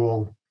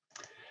cool.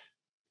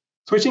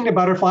 Switching to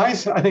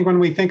butterflies, I think when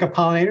we think of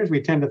pollinators, we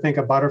tend to think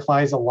of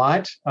butterflies a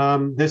lot.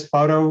 These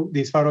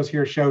photos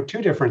here show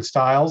two different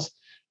styles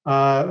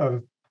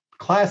of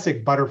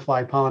classic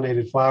butterfly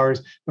pollinated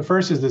flowers. The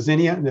first is the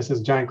zinnia, and this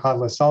is giant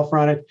cloudless sulfur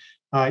on it.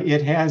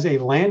 It has a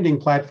landing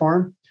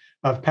platform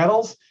of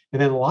petals and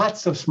then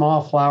lots of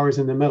small flowers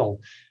in the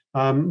middle.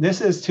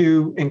 This is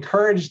to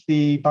encourage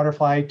the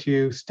butterfly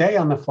to stay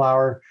on the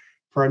flower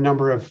for a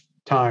number of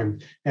time.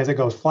 As it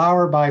goes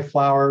flower by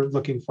flower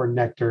looking for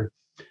nectar,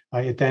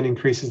 it then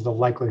increases the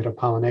likelihood of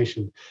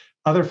pollination.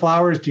 Other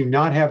flowers do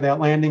not have that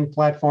landing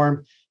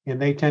platform,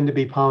 and they tend to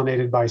be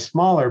pollinated by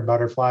smaller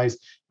butterflies.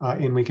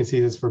 And we can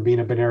see this for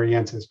Verbena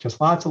bonariensis,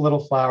 just lots of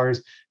little flowers.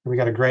 And we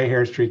got a gray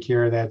hair streak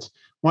here that's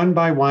one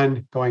by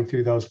one going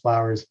through those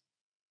flowers.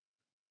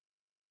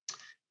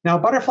 Now,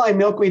 butterfly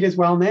milkweed is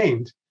well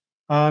named.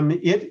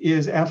 It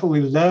is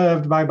absolutely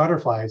loved by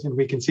butterflies. And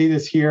we can see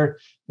this here.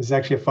 This is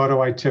actually a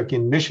photo I took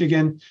in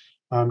Michigan,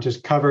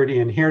 just covered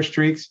in hair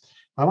streaks.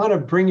 I want to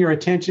bring your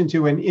attention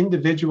to an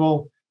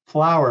individual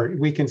flower.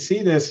 We can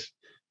see this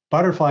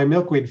butterfly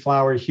milkweed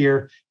flower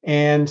here,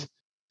 and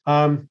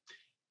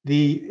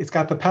it's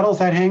got the petals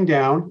that hang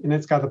down, and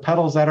it's got the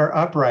petals that are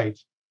upright.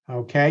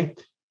 Okay,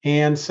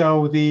 and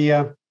so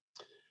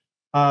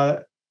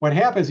what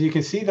happens? You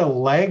can see the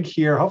leg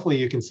here. Hopefully,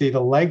 you can see the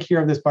leg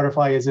here of this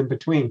butterfly is in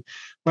between.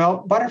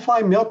 Well,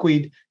 butterfly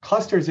milkweed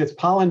clusters its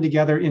pollen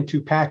together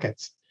into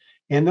packets,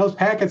 and those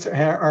packets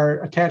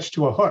are attached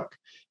to a hook.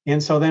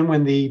 And so then,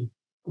 when the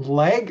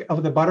leg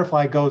of the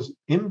butterfly goes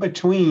in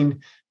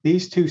between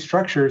these two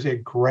structures,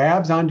 it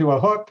grabs onto a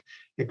hook,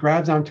 it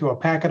grabs onto a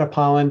packet of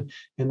pollen,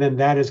 and then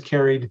that is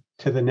carried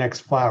to the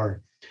next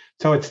flower.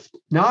 So it's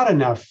not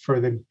enough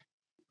for the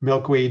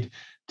milkweed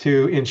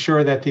to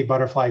ensure that the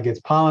butterfly gets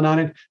pollen on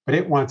it, but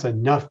it wants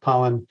enough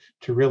pollen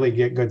to really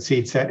get good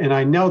seed set. And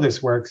I know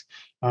this works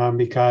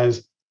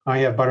because I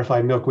have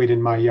butterfly milkweed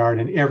in my yard,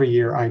 and every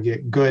year I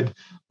get good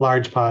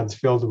large pods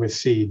filled with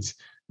seeds,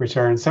 which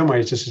are in some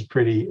ways just as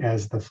pretty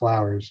as the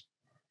flowers.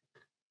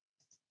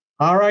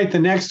 All right, the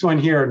next one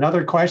here,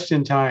 another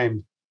question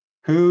time.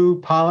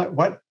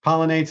 What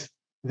pollinates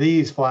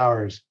these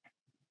flowers?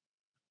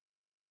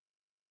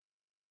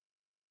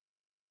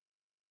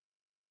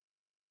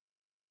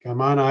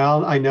 Come on,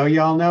 I know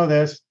you all know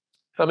this.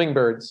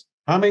 Hummingbirds.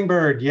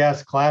 Hummingbird,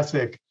 yes,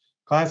 classic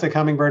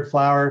hummingbird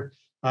flower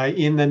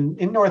in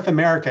North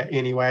America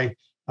anyway.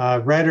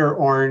 Red or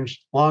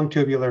orange, long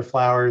tubular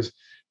flowers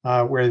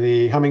where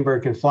the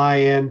hummingbird can fly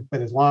in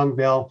with its long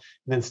bill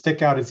and then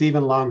stick out its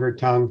even longer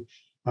tongue,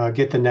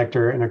 get the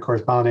nectar, and of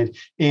course pollinate.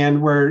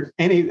 And where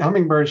any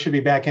hummingbird should be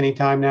back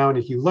anytime now. And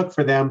if you look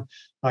for them,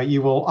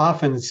 you will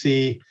often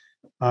see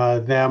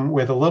them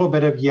with a little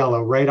bit of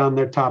yellow right on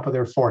their top of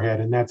their forehead,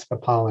 and that's the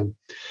pollen.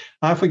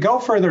 If we go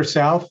further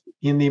south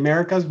in the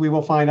Americas, we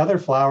will find other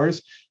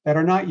flowers that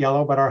are not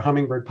yellow, but are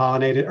hummingbird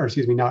pollinated, or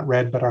excuse me, not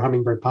red, but are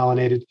hummingbird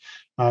pollinated,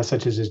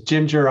 such as this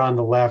ginger on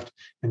the left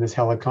and this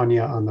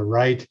heliconia on the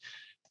right.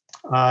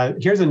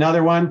 Here's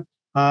another one.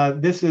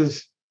 This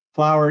is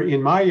flower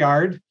in my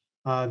yard.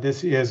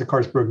 This is, of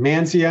course,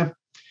 Brugmansia,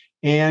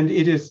 and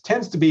it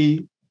tends to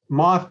be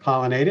moth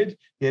pollinated.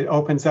 It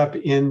opens up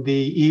in the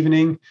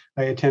evening.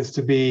 It tends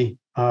to be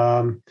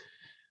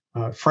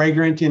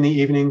fragrant in the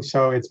evening,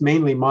 so it's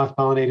mainly moth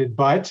pollinated,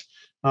 but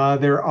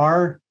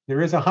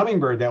there is a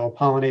hummingbird that will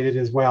pollinate it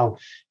as well.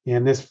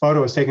 And this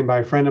photo was taken by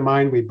a friend of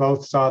mine. We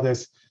both saw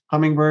this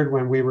hummingbird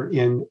when we were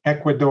in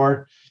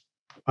Ecuador.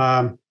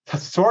 A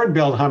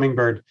sword-billed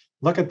hummingbird.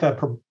 Look at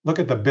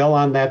the bill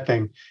on that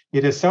thing.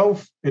 It is so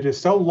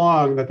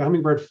long that the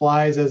hummingbird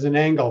flies as an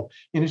angle,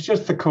 and it's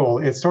just the cool.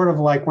 It's sort of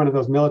like one of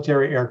those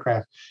military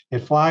aircraft. It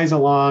flies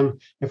along,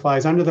 it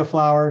flies under the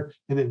flower,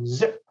 and then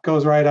zip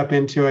goes right up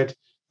into it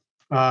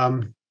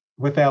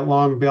with that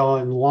long bill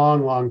and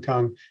long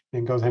tongue,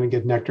 and goes in and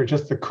gets nectar.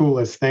 Just the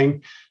coolest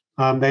thing.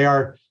 They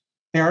are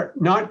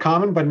not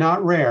common, but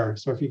not rare.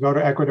 So if you go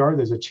to Ecuador,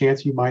 there's a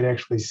chance you might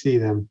actually see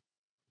them.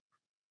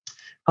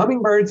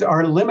 Hummingbirds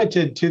are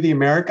limited to the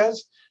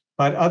Americas,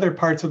 but other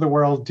parts of the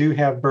world do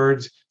have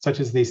birds, such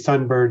as the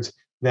sunbirds,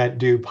 that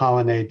do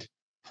pollinate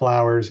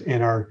flowers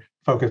and are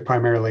focused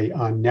primarily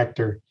on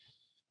nectar.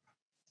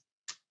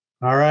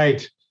 All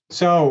right,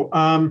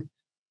 so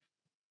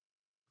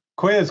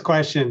quiz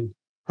question.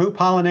 Who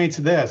pollinates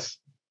this?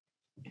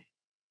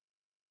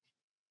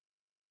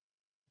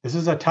 This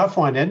is a tough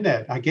one, isn't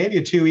it? I gave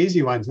you two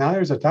easy ones. Now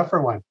there's a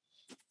tougher one.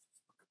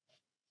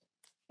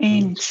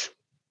 Ants.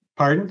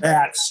 Pardon?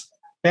 Bats.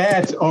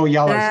 Bats. Oh,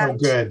 y'all are so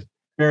good.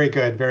 Very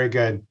good. Very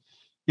good.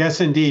 Yes,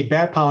 indeed.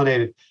 Bat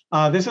pollinated.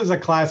 This is a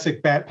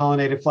classic bat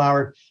pollinated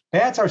flower.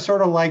 Bats are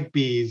sort of like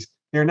bees.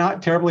 They're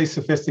not terribly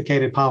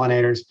sophisticated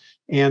pollinators.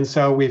 And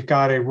so we've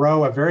got a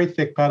row of very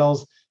thick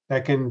petals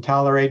that can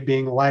tolerate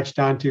being latched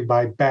onto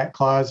by bat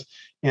claws.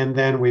 And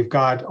then we've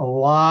got a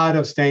lot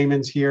of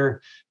stamens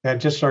here that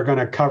just are going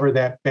to cover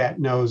that bat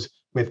nose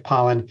with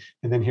pollen.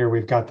 And then here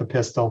we've got the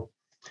pistil.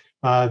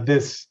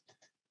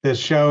 This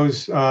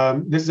shows,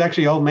 this is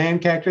actually old man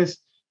cactus.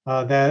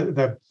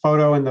 The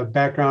photo in the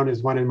background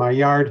is one in my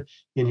yard.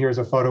 And here's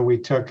a photo we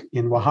took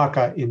in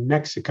Oaxaca in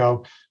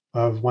Mexico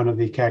of one of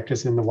the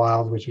cactus in the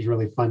wild, which is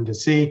really fun to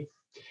see.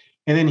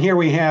 And then here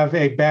we have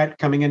a bat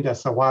coming into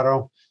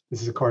saguaro.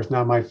 This is, of course,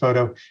 not my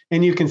photo.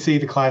 And you can see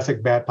the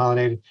classic bat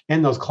pollinated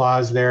and those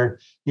claws there.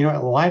 You know,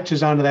 it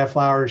latches onto that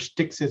flower,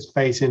 sticks its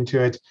face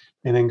into it,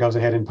 and then goes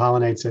ahead and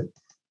pollinates it.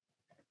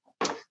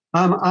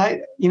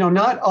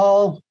 Not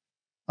all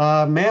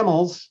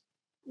mammal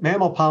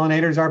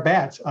pollinators are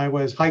bats. I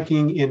was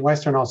hiking in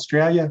Western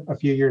Australia a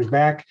few years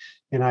back,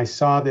 and I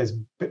saw this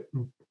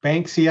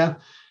Banksia,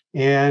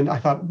 and I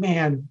thought,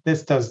 man,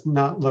 this does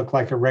not look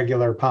like a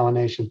regular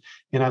pollination.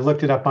 And I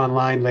looked it up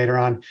online later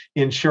on,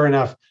 and sure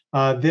enough,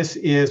 this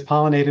is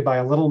pollinated by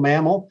a little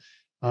mammal.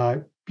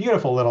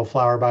 Beautiful little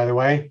flower, by the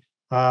way.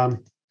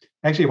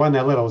 Actually, it wasn't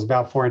that little. It was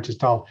about 4 inches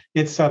tall.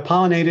 It's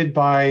pollinated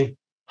by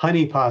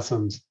honey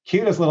possums.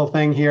 Cutest little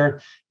thing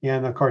here.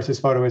 And of course, this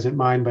photo isn't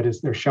mine, but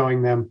they're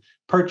showing them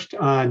perched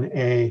on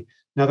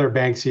another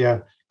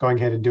Banksia going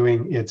ahead and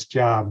doing its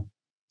job.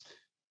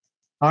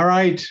 All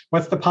right,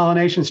 what's the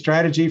pollination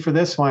strategy for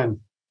this one?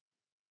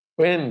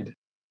 Wind.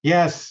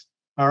 Yes.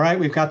 All right,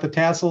 we've got the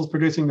tassels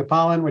producing the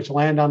pollen, which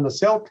land on the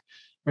silk,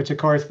 which of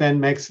course then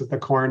makes the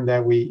corn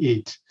that we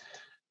eat.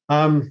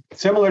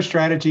 Similar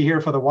strategy here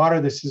for the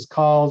water. This is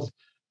called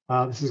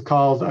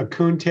a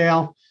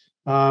coontail.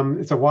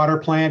 It's a water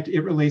plant.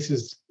 It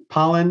releases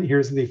pollen.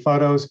 Here's the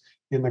photos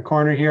in the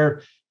corner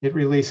here. It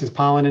releases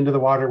pollen into the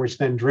water, which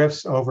then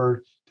drifts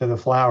over to the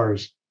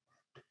flowers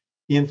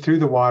in through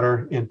the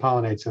water and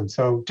pollinates them.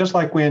 So just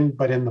like wind,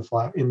 but in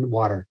the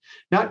water.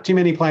 Not too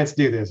many plants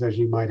do this, as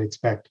you might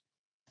expect.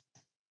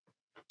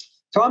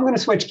 So I'm going to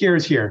switch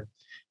gears here,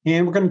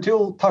 and we're going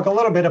to talk a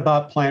little bit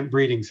about plant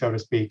breeding, so to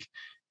speak.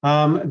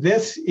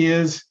 This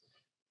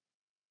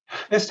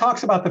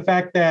talks about the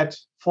fact that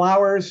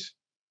flowers,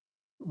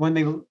 when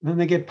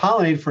they get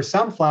pollinated, for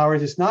some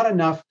flowers, it's not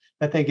enough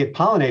that they get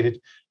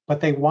pollinated,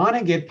 but they want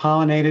to get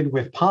pollinated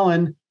with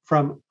pollen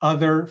from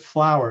other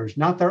flowers,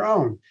 not their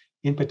own,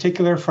 in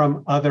particular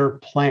from other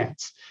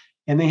plants.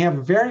 And they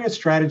have various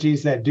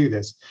strategies that do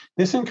this.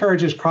 This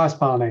encourages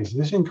cross-pollination.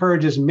 This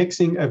encourages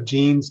mixing of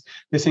genes.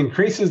 This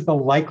increases the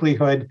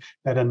likelihood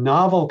that a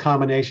novel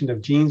combination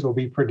of genes will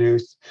be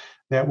produced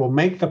that will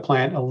make the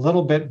plant a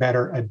little bit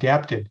better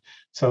adapted.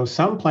 So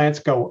some plants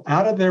go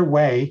out of their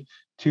way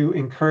to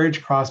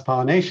encourage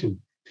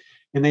cross-pollination.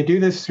 And they do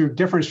this through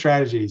different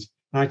strategies.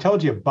 And I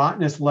told you,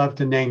 botanists love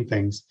to name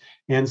things.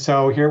 And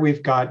so here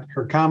we've got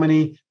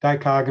hercomony,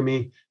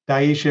 dichogamy,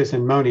 dioecious,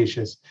 and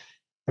monoecious.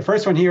 The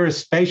first one here is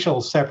spatial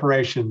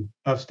separation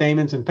of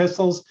stamens and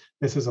pistils.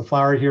 This is a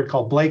flower here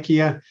called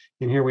Blakea.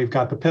 And here we've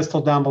got the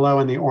pistil down below,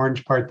 and the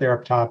orange part there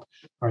up top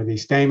are the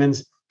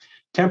stamens.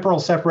 Temporal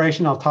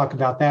separation, I'll talk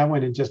about that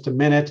one in just a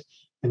minute.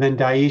 And then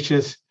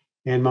dioecious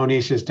and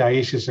monoecious.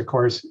 Dioecious, of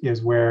course,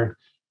 is where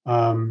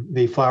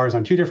the flowers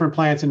on two different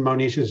plants, and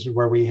monoecious is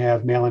where we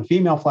have male and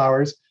female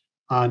flowers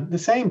on the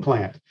same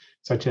plant,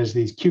 such as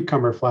these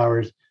cucumber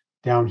flowers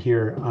down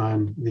here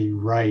on the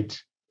right.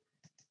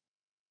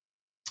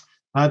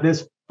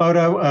 This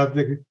photo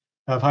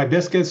of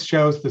hibiscus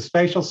shows the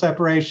spatial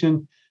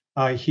separation.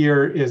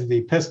 Here is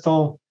the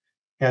pistil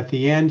at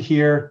the end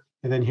here,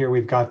 and then here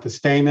we've got the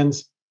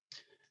stamens.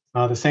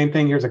 The same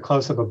thing, here's a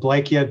close-up of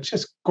Blakea,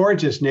 just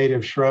gorgeous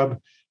native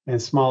shrub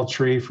and small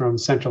tree from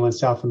Central and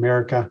South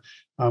America.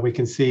 We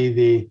can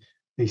see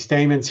the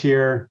stamens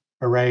here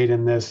arrayed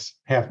in this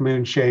half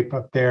moon shape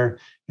up there,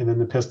 and then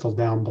the pistil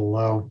down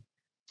below.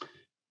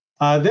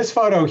 This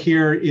photo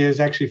here is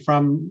actually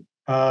from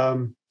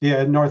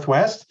the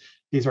Northwest.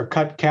 These are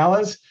cut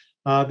callas.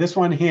 This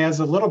one has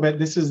a little bit,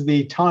 this is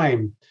the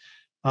thyme.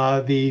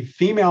 The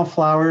female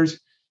flowers,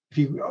 if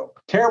you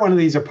tear one of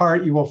these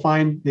apart, you will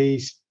find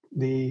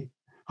the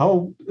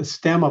whole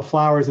stem of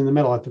flowers in the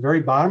middle. At the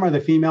very bottom are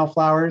the female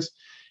flowers,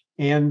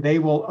 and they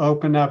will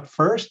open up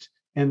first,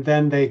 and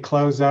then they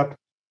close up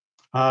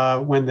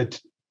when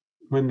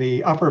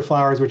the upper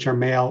flowers, which are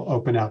male,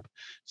 open up.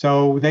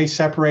 So they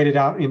separate it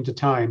out into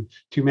time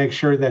to make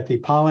sure that the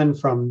pollen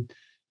from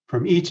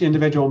each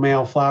individual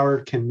male flower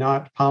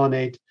cannot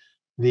pollinate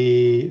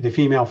the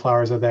female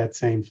flowers of that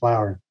same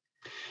flower.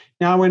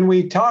 Now, when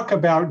we talk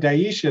about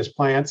dioecious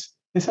plants,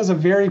 this has a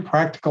very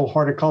practical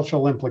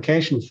horticultural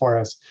implication for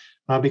us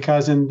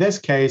because in this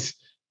case,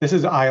 this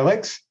is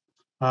ilex.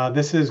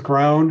 This is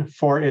grown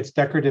for its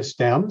decorative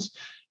stems.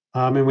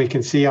 And we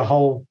can see a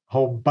whole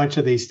bunch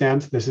of these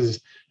stems. This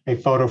is a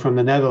photo from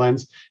the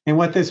Netherlands. And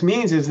what this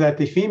means is that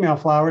the female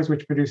flowers,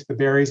 which produce the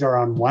berries, are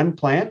on one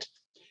plant,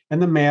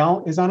 and the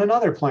male is on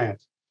another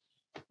plant.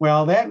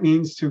 Well, that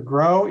means to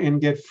grow and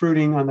get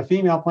fruiting on the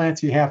female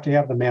plants, you have to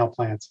have the male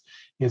plants.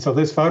 And so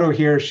this photo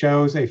here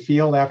shows a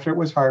field after it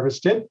was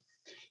harvested.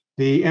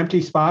 The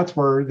empty spots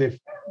were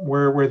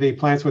where the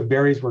plants with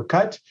berries were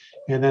cut.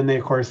 And then,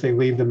 of course, they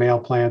leave the male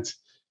plants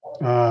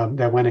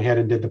that went ahead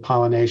and did the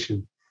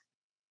pollination.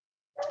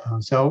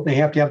 So they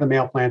have to have the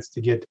male plants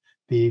to get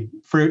the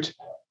fruit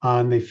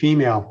on the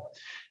female.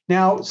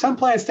 Now, some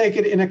plants take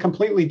it in a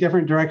completely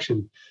different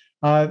direction.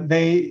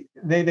 They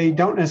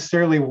don't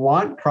necessarily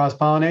want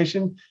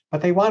cross-pollination,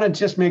 but they want to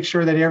just make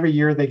sure that every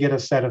year they get a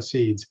set of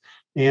seeds.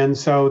 And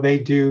so they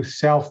do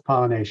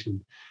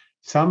self-pollination.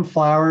 Some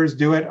flowers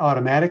do it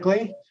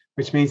automatically,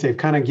 which means they've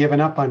kind of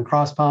given up on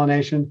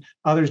cross-pollination.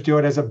 Others do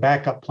it as a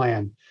backup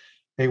plan.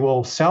 They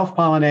will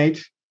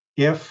self-pollinate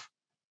if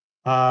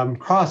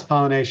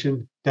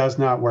cross-pollination does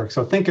not work.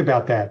 So think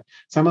about that.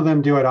 Some of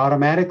them do it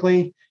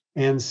automatically,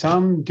 and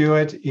some do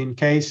it in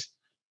case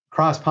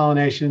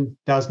cross-pollination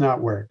does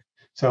not work.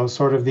 So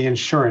sort of the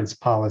insurance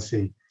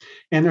policy.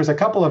 And there's a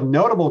couple of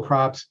notable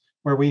crops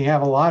where we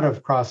have a lot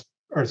of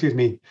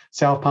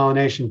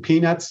self-pollination.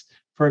 Peanuts,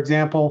 for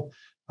example,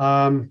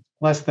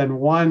 less than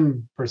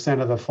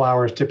 1% of the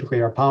flowers typically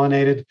are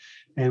pollinated.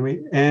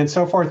 And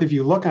so forth. If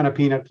you look on a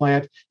peanut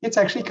plant, it's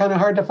actually kind of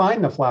hard to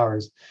find the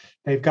flowers.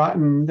 They've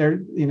gotten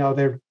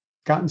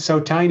so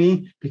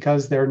tiny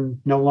because they're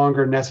no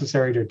longer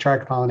necessary to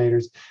attract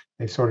pollinators.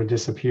 They've sort of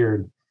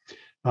disappeared.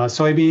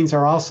 Soybeans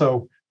are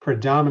also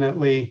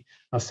predominantly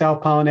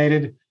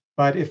self-pollinated,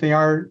 but if they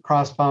are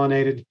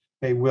cross-pollinated,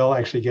 they will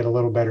actually get a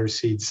little better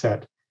seed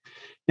set.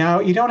 Now,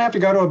 you don't have to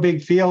go to a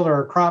big field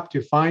or a crop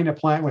to find a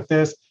plant with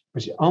this,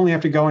 but you only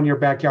have to go in your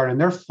backyard, and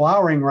they're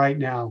flowering right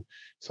now.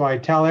 So I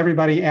tell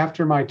everybody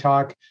after my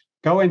talk,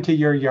 go into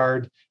your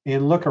yard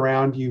and look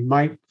around. You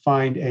might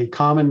find a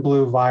common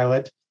blue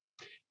violet.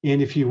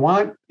 And if you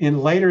want,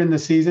 later in the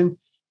season,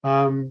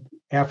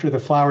 after the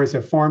flowers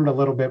have formed a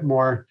little bit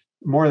more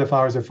of the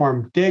flowers have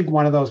formed, dig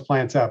one of those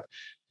plants up.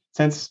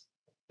 Since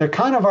they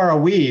kind of are a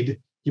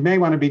weed, you may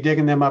want to be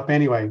digging them up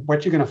anyway.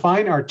 What you're going to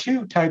find are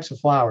two types of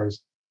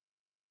flowers.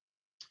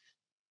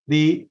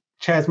 The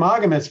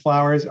chasmogamous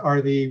flowers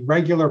are the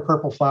regular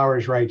purple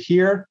flowers right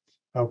here.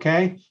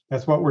 Okay,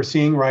 that's what we're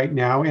seeing right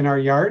now in our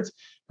yards.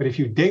 But if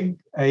you dig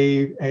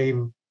a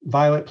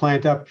violet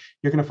plant up,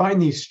 you're going to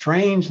find these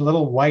strange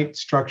little white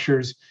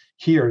structures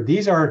here.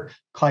 These are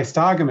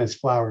cleistogamous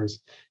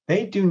flowers.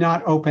 They do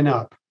not open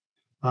up.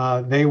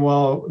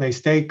 They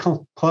stay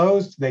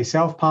closed. They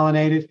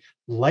self-pollinated.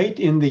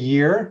 Later in the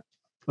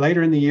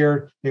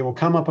year, they will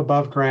come up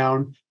above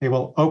ground. They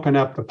will open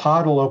up. The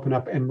pod will open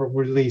up and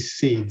release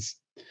seeds.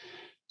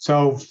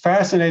 So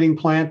fascinating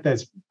plant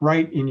that's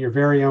right in your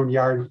very own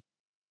yard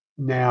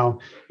now.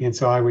 And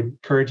so I would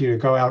encourage you to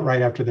go out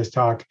right after this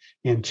talk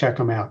and check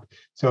them out.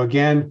 So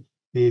again,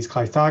 these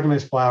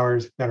cleistogamous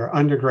flowers that are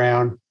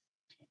underground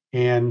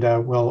and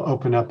will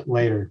open up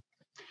later.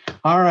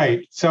 All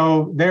right,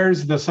 so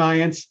there's the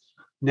science.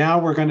 Now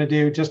we're going to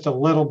do just a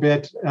little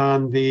bit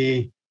on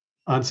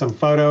some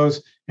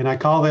photos, and I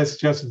call this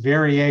just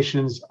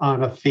variations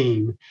on a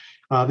theme.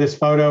 This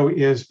photo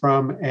is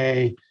from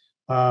a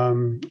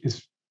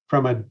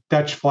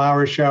Dutch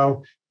flower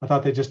show. I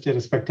thought they just did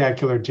a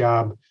spectacular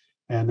job,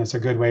 and that's a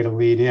good way to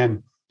lead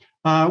in.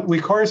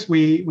 Of course,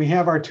 we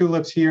have our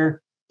tulips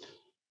here.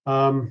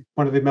 One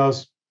of the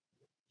most,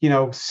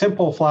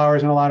 simple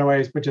flowers in a lot of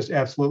ways, but just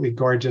absolutely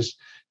gorgeous.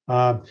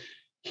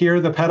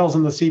 Here, the petals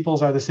and the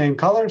sepals are the same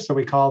color, so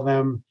we call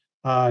them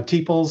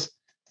tepals.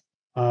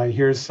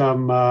 Here's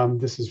some.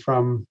 This is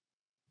from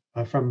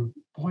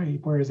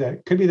where is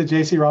that? Could be the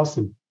J.C.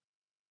 Ralston.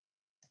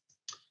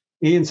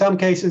 In some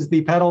cases,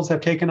 the petals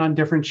have taken on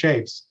different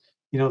shapes.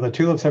 The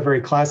tulips have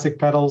very classic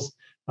petals.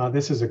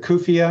 This is a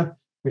kufia,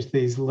 with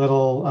these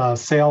little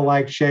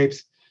sail-like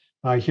shapes.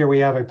 Here we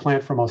have a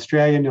plant from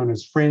Australia known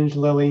as fringe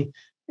lily.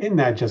 Isn't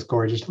that just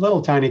gorgeous?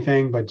 Little tiny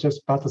thing, but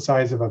just about the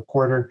size of a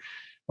quarter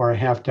or a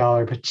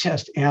 $50, but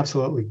just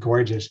absolutely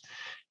gorgeous.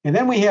 And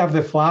then we have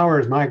the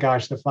flowers. My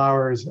gosh, the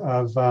flowers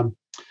of I'm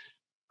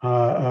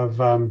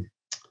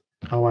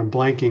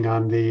blanking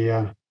on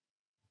the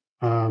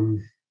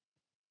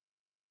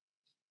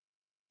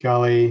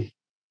golly.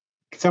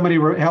 Somebody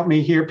help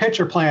me here.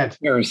 Pitcher plant.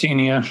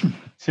 Sarracenia.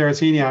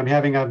 Sarracenia. I'm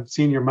having a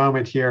senior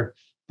moment here.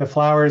 The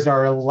flowers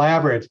are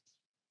elaborate.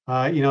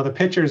 The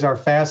pictures are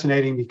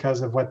fascinating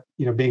because of what,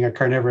 being a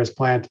carnivorous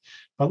plant.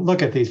 But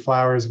look at these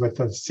flowers with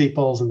the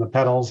sepals and the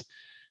petals.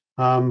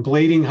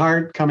 Bleeding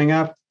heart coming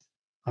up.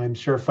 I'm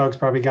sure folks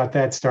probably got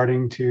that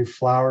starting to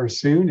flower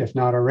soon, if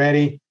not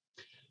already.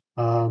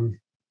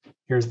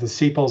 Here's the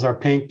sepals are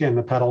pink and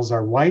the petals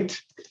are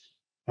white.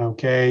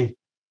 Okay.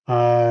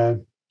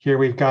 Here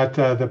we've got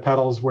the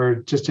petals where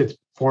just it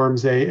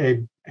forms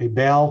a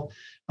bell.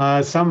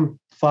 Some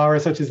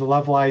flowers, such as the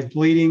lovelies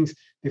bleedings,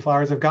 the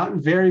flowers have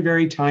gotten very,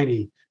 very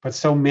tiny, but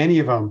so many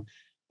of them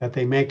that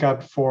they make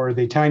up for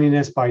the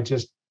tininess by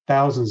just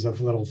thousands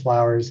of little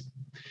flowers.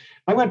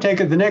 I'm going to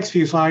take the next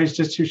few slides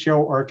just to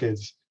show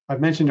orchids. I've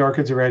mentioned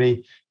orchids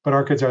already, but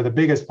orchids are the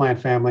biggest plant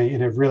family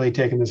and have really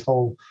taken this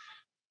whole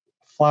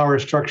flower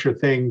structure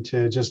thing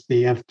to just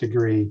the nth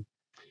degree.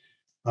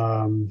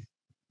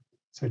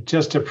 So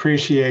just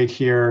appreciate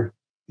here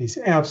these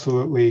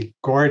absolutely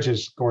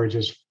gorgeous,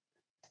 gorgeous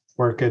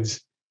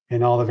orchids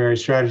and all the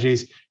various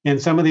strategies.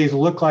 And some of these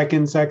look like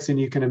insects, and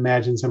you can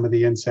imagine some of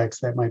the insects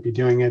that might be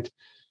doing it,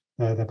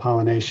 the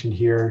pollination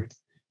here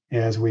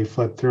as we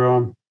flip through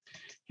them.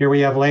 Here we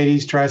have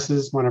ladies'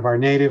 tresses, one of our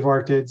native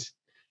orchids.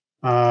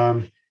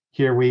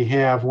 Here we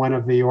have one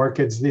of the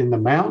orchids in the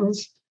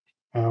mountains.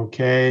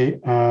 Okay,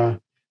 the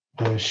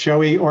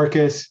showy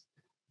orchis.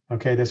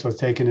 Okay, this was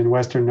taken in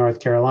Western North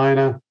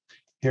Carolina.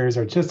 Here's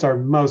our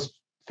most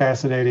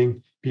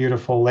fascinating,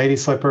 beautiful lady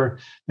slipper.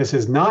 This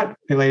is not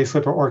a lady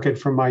slipper orchid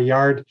from my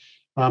yard,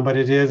 but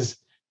it is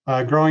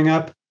growing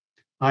up.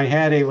 I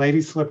had a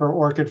lady slipper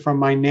orchid from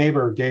my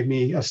neighbor, gave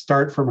me a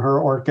start from her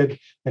orchid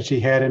that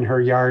she had in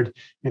her yard,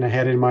 and I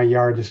had it in my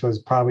yard. This was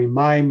probably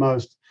my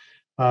most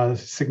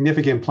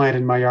significant plant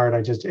in my yard.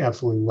 I just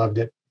absolutely loved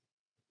it.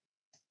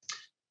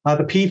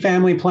 The pea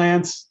family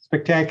plants,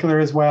 spectacular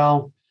as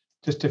well.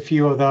 Just a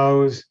few of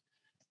those.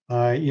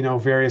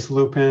 Various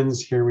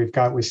lupins. Here we've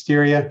got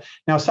wisteria.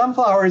 Now, some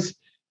flowers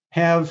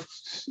have,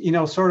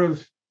 sort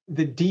of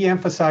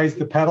de-emphasize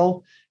the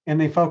petal, and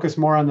they focus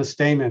more on the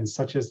stamens,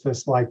 such as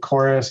this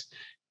lycoris.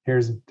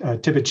 Here's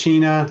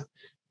tibicina.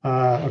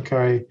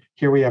 Okay,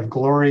 here we have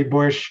glory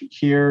bush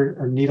here,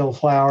 or needle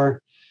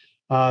flower.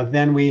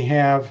 Then we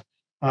have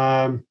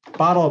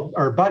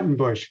button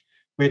bush,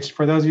 which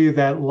for those of you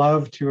that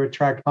love to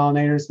attract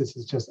pollinators, this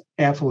is just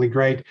absolutely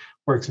great.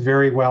 Works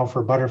very well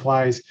for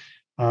butterflies.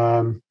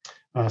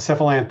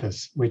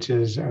 Cephalanthus, which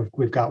is,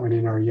 we've got one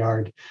in our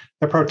yard.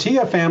 The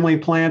Protea family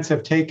plants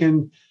have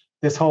taken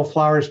this whole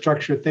flower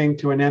structure thing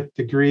to an nth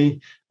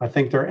degree. I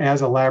think they're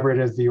as elaborate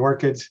as the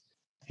orchids.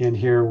 And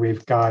here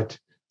we've got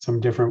some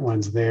different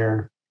ones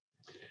there.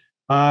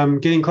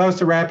 Getting close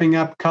to wrapping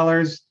up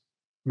colors.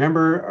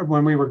 Remember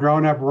when we were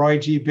growing up, Roy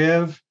G.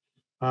 Biv,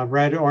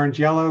 red, orange,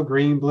 yellow,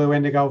 green, blue,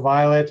 indigo,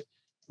 violet.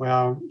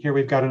 Well, here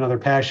we've got another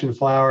passion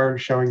flower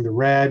showing the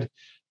red.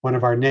 One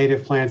of our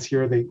native plants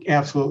here, the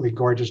absolutely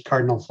gorgeous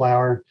cardinal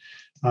flower.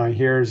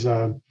 Here's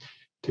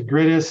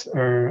Tigridia,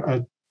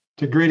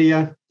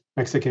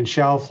 Mexican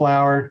shell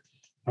flower.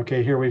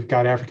 Okay, here we've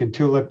got African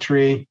tulip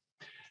tree.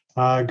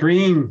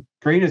 Green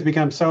has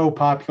become so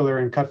popular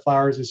in cut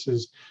flowers. This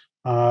is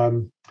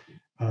the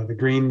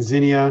green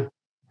zinnia,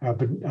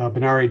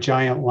 Benari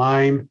giant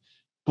lime.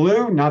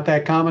 Blue, not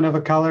that common of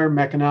a color.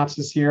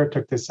 Mechanopsis here,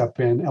 took this up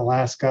in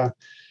Alaska.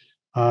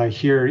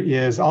 Here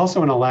is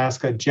also in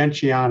Alaska,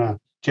 gentiana.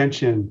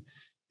 Gentian,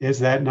 is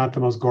that not the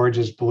most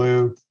gorgeous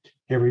blue?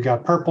 Here we've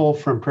got purple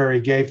from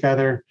prairie gay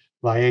feather,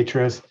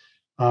 Liatris.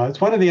 It's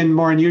one of the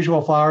more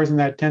unusual flowers in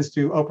that it tends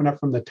to open up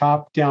from the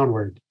top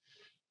downward.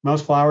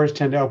 Most flowers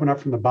tend to open up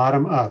from the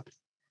bottom up.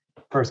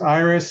 Of course,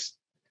 iris,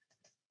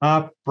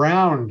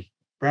 Brown.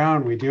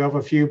 We do have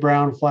a few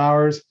brown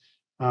flowers.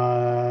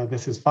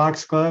 This is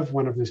foxglove,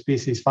 one of the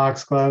species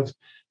foxgloves.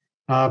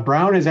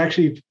 Brown is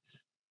actually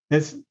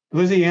this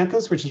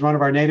Lisianthus, which is one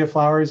of our native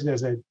flowers,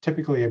 is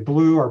typically a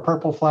blue or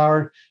purple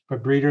flower,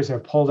 but breeders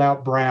have pulled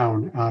out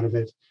brown out of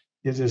it.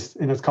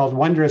 And it's called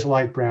wondrous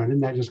light brown.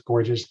 Isn't that just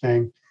gorgeous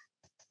thing?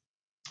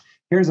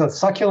 Here's a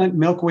succulent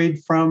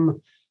milkweed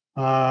from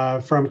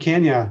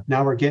Kenya.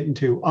 Now we're getting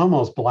to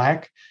almost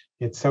black.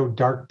 It's so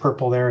dark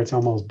purple there, it's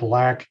almost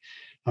black.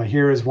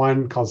 Here is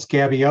one called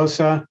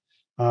Scabiosa.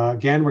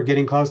 Again, we're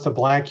getting close to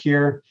black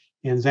here.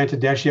 In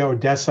Xanthodecia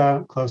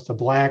odessa, close to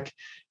black.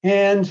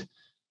 And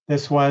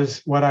this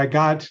was what I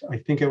got. I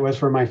think it was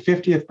for my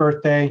 50th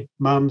birthday.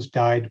 Mums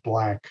dyed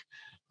black.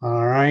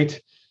 All right.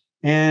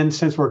 And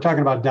since we're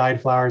talking about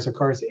dyed flowers, of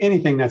course,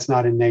 anything that's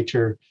not in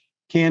nature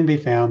can be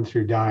found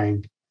through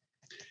dyeing.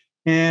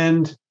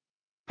 And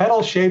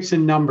petal shapes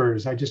and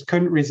numbers. I just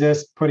couldn't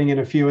resist putting in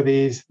a few of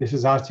these. This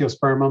is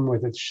osteospermum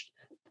with its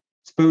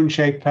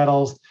spoon-shaped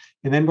petals.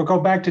 And then we'll go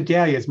back to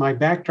dahlias. My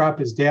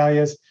backdrop is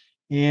dahlias,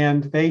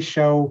 and they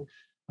show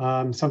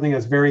something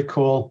that's very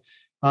cool.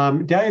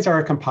 Dahlias are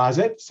a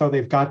composite, so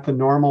they've got the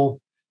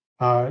normal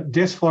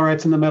disc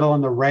florets in the middle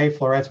and the ray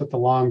florets with the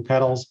long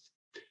petals.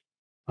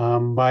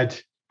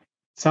 But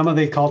some of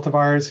the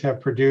cultivars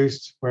have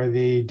produced where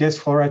the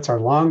disc florets are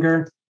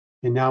longer,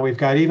 and now we've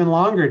got even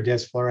longer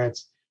disc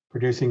florets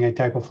producing a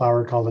type of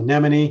flower called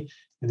anemone.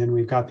 And then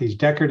we've got these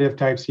decorative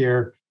types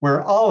here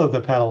where all of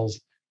the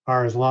petals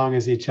are as long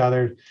as each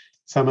other.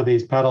 Some of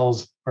these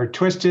petals are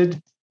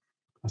twisted.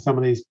 Some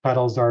of these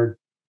petals are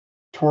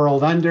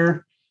twirled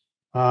under.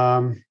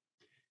 And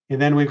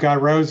then we've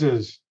got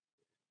roses,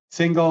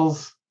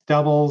 singles,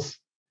 doubles,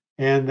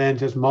 and then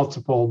just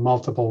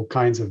multiple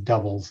kinds of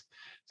doubles.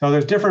 So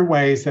there's different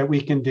ways that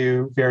we can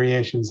do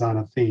variations on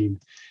a theme.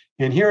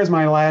 And here is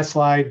my last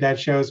slide that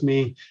shows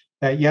me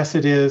that, yes,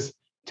 it is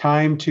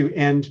time to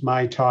end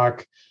my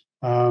talk.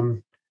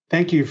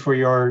 Thank you for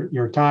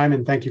your time,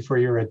 and thank you for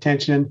your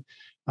attention.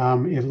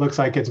 It looks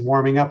like it's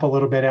warming up a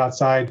little bit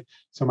outside,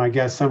 so my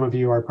guess some of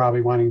you are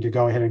probably wanting to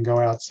go ahead and go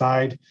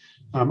outside.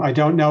 I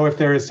don't know if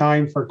there is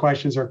time for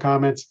questions or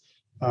comments,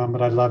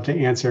 but I'd love to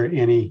answer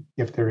any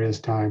if there is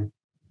time.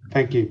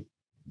 Thank you.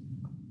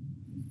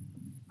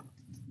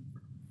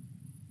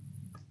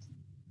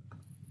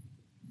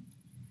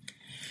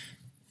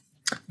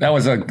 That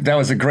was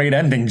a great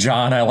ending,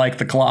 John. I like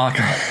the clock.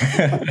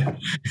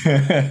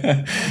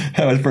 That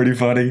was pretty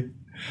funny.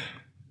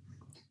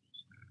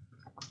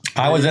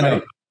 I was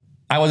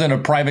in a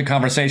private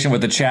conversation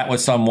with the chat with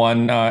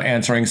someone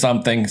answering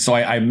something, so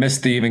I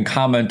missed the even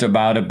comment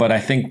about it. But I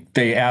think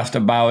they asked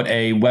about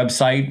a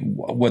website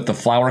with the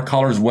flower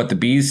colors, what the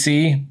bees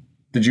see.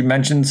 Did you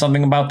mention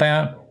something about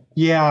that?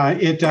 Yeah,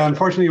 it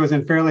unfortunately was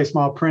in fairly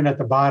small print at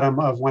the bottom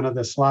of one of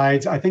the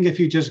slides. I think if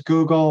you just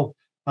Google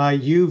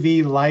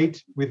UV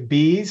light with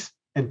bees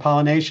and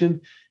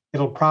pollination,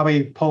 it'll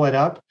probably pull it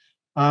up.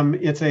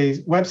 It's a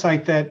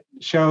website that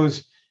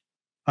shows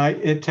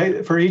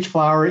for each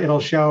flower, it'll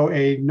show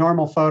a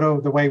normal photo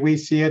the way we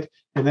see it,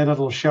 and then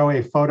it'll show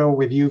a photo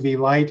with UV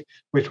light,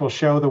 which will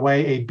show the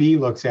way a bee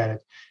looks at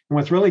it. And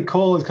what's really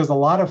cool is because a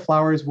lot of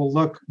flowers will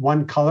look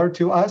one color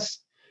to us,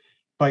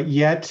 but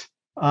yet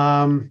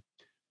the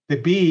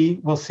bee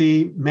will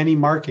see many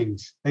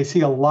markings. They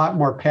see a lot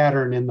more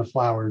pattern in the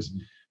flowers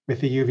with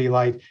the UV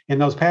light.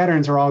 And those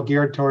patterns are all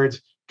geared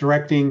towards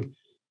directing,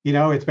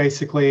 it's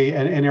basically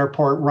an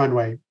airport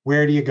runway.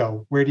 Where do you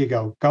go? Where do you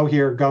go? Go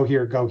here, go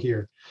here, go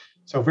here.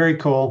 So very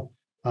cool.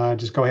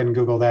 Just go ahead and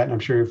Google that, and I'm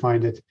sure you'll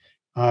find it.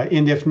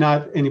 And if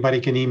not,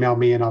 anybody can email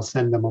me, and I'll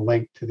send them a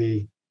link to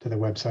the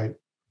website.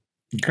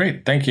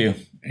 Great, thank you.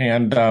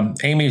 And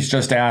Amy's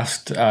just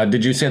asked,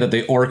 did you say that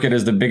the orchid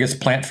is the biggest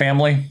plant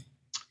family?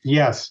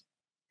 Yes.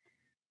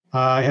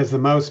 It has the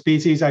most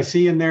species. I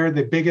see in there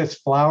the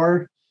biggest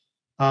flower.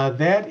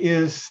 That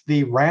is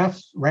the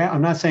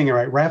I'm not saying it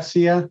right,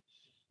 Rafflesia.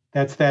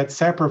 That's that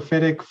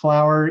saprophytic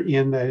flower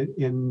in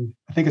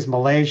I think it's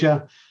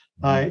Malaysia.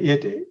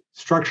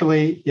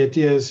 Structurally, it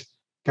is,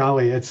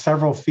 it's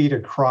several feet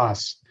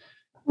across.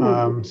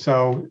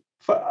 So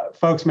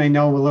folks may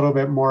know a little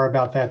bit more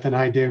about that than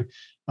I do.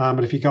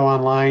 But if you go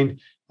online,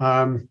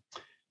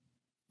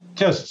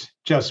 just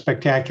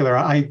spectacular.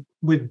 I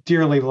would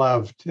dearly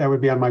love, that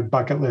would be on my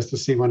bucket list to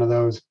see one of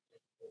those.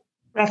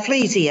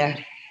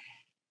 Rafflesia.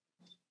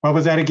 What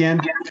was that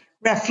again?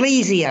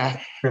 Rafflesia.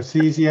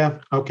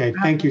 Rafflesia. Okay,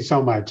 thank you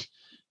so much.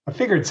 I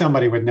figured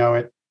somebody would know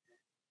it.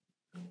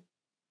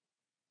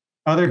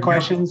 Other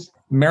questions?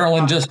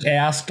 Marilyn just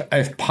asked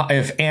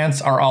if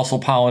ants are also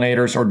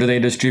pollinators, or do they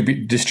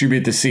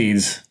distribute the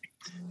seeds?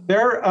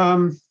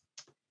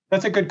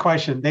 That's a good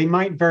question. They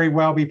might very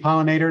well be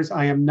pollinators.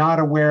 I am not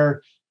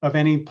aware of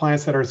any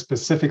plants that are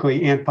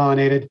specifically ant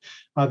pollinated.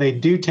 They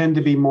do tend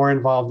to be more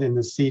involved in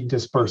the seed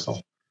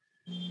dispersal.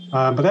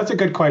 But that's a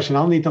good question.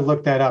 I'll need to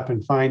look that up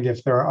and find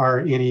if there are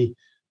any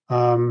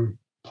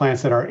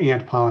plants that are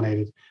ant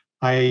pollinated.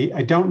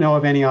 I don't know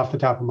of any off the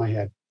top of my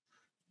head.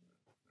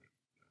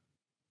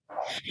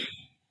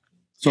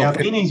 So yeah,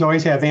 peonies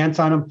always have ants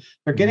on them.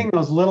 They're getting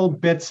those little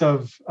bits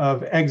of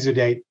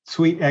exudate,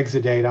 sweet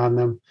exudate on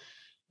them.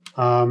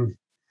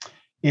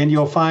 And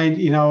you'll find,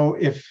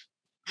 if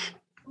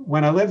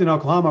when I lived in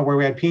Oklahoma where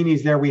we had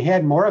peonies there, we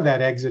had more of that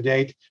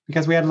exudate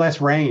because we had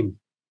less rain.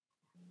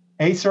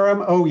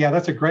 Acerum, oh yeah,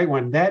 that's a great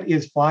one. That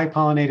is fly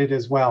pollinated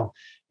as well.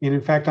 And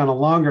in fact, on a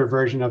longer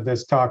version of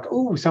this talk,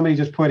 somebody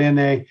just put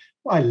in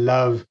I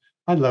love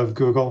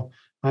Google.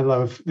 I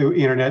love the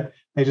internet.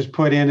 They just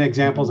put in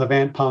examples of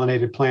ant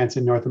pollinated plants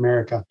in North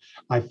America.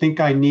 I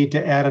think I need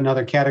to add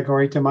another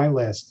category to my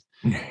list.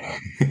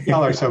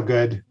 Y'all are so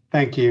good.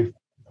 Thank you.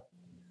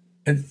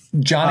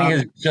 Johnny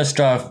has just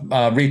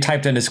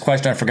retyped in his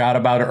question. I forgot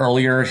about it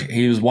earlier.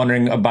 He was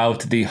wondering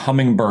about the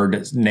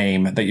hummingbird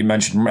name that you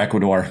mentioned from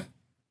Ecuador.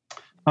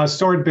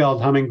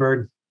 Sword-billed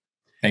hummingbird.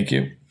 Thank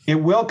you. It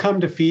will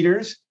come to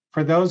feeders.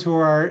 For those who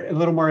are a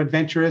little more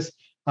adventurous,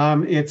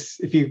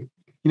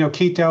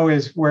 Quito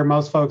is where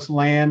most folks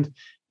land,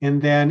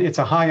 and then it's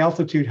a high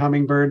altitude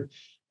hummingbird.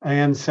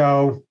 And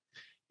so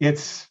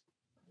there's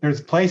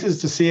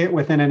places to see it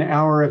within an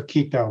hour of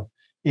Quito.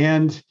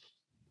 And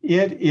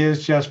it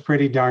is just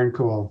pretty darn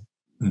cool.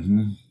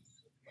 Mm-hmm.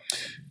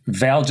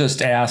 Val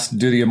just asked,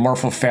 do the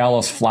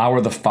Amorphophallus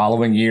flower the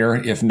following year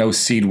if no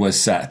seed was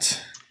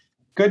set?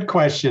 Good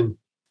question.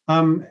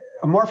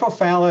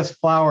 Amorphophallus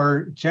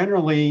flower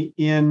generally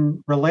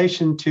in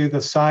relation to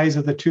the size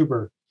of the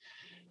tuber.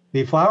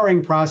 The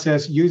flowering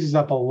process uses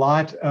up a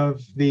lot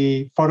of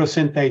the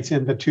photosynthates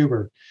in the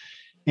tuber.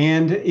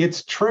 And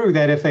it's true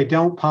that if they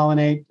don't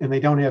pollinate and they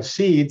don't have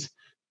seeds,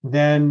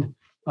 then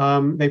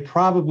they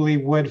probably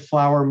would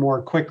flower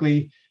more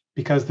quickly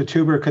because the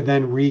tuber could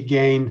then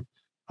regain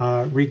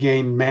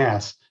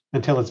mass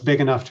until it's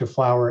big enough to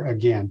flower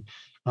again.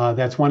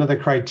 That's one of the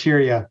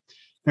criteria.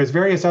 There's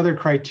various other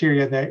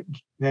criteria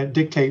that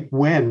dictate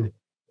when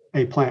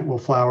a plant will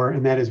flower,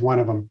 and that is one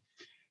of them.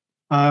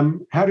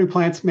 How do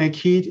plants make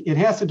heat? It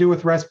has to do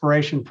with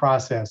respiration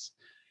process.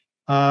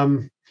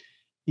 Trying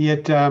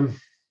to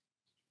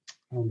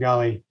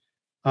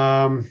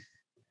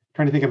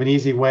think of an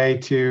easy way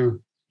to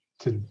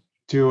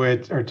do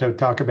it or to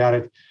talk about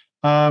it.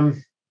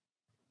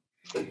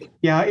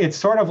 It's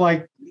sort of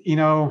like,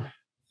 I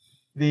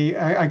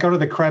go to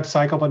the Krebs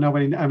cycle, but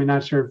I'm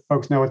not sure if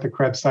folks know what the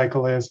Krebs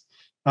cycle is.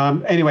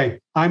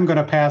 Anyway, I'm going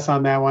to pass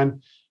on that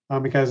one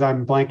because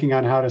I'm blanking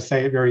on how to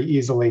say it very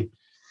easily.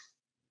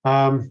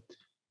 Have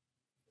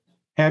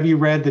you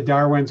read the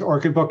Darwin's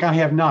Orchid book? I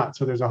have not.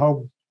 So there's a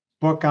whole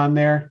book on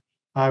there.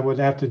 I would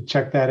have to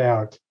check that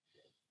out.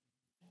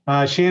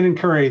 Shannon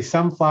Curry,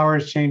 some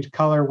flowers change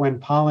color when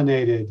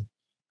pollinated.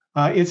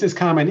 Is this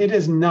common? It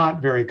is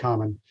not very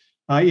common.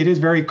 It is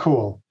very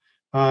cool,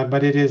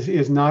 but it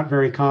is not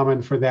very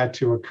common for that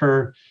to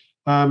occur.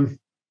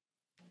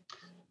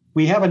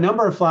 We have a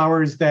number of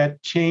flowers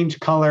that change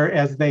color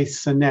as they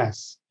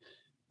senesce.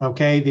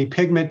 Okay, the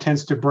pigment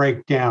tends to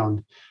break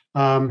down.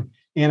 And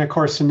of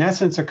course,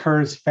 senescence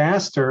occurs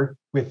faster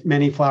with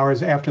many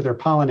flowers after they're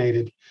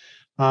pollinated.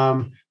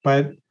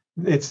 But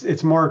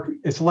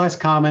it's less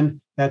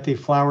common that the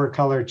flower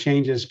color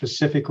changes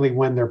specifically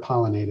when they're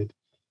pollinated.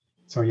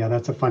 So yeah,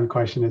 that's a fun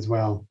question as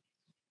well.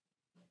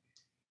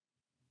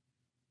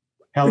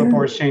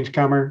 Hellebores change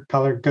color.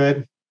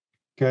 Good.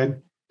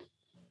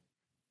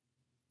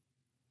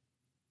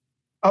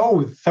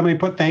 Oh, somebody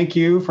put thank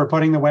you for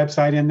putting the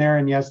website in there.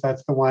 And yes,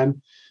 that's the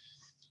one.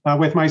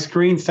 With my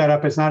screen set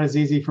up, it's not as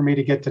easy for me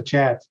to get to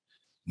chat.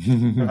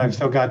 I've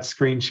still got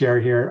screen share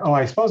here. Oh,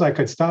 I suppose I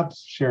could stop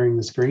sharing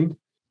the screen.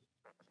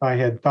 If I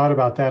had thought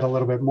about that a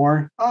little bit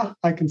more.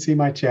 I can see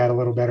my chat a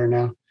little better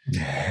now.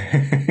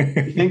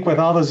 I think with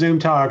all the Zoom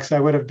talks, I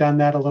would have done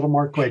that a little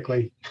more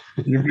quickly.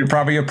 You're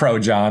probably a pro,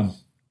 John.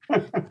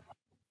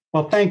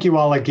 Well, thank you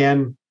all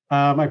again.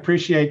 I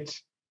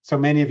appreciate so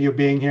many of you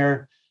being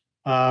here.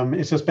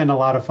 It's just been a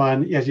lot of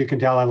fun. As you can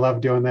tell, I love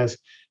doing this.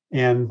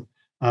 And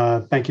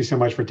thank you so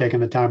much for taking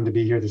the time to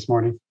be here this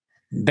morning.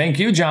 Thank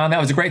you, John. That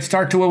was a great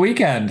start to a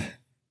weekend.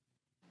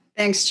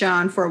 Thanks,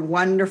 John, for a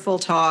wonderful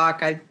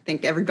talk. I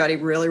think everybody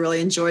really,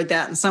 really enjoyed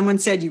that. And someone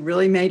said you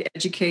really made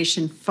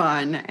education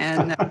fun,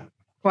 and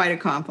quite a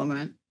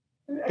compliment.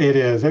 It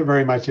is. It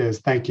very much is.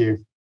 Thank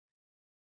you.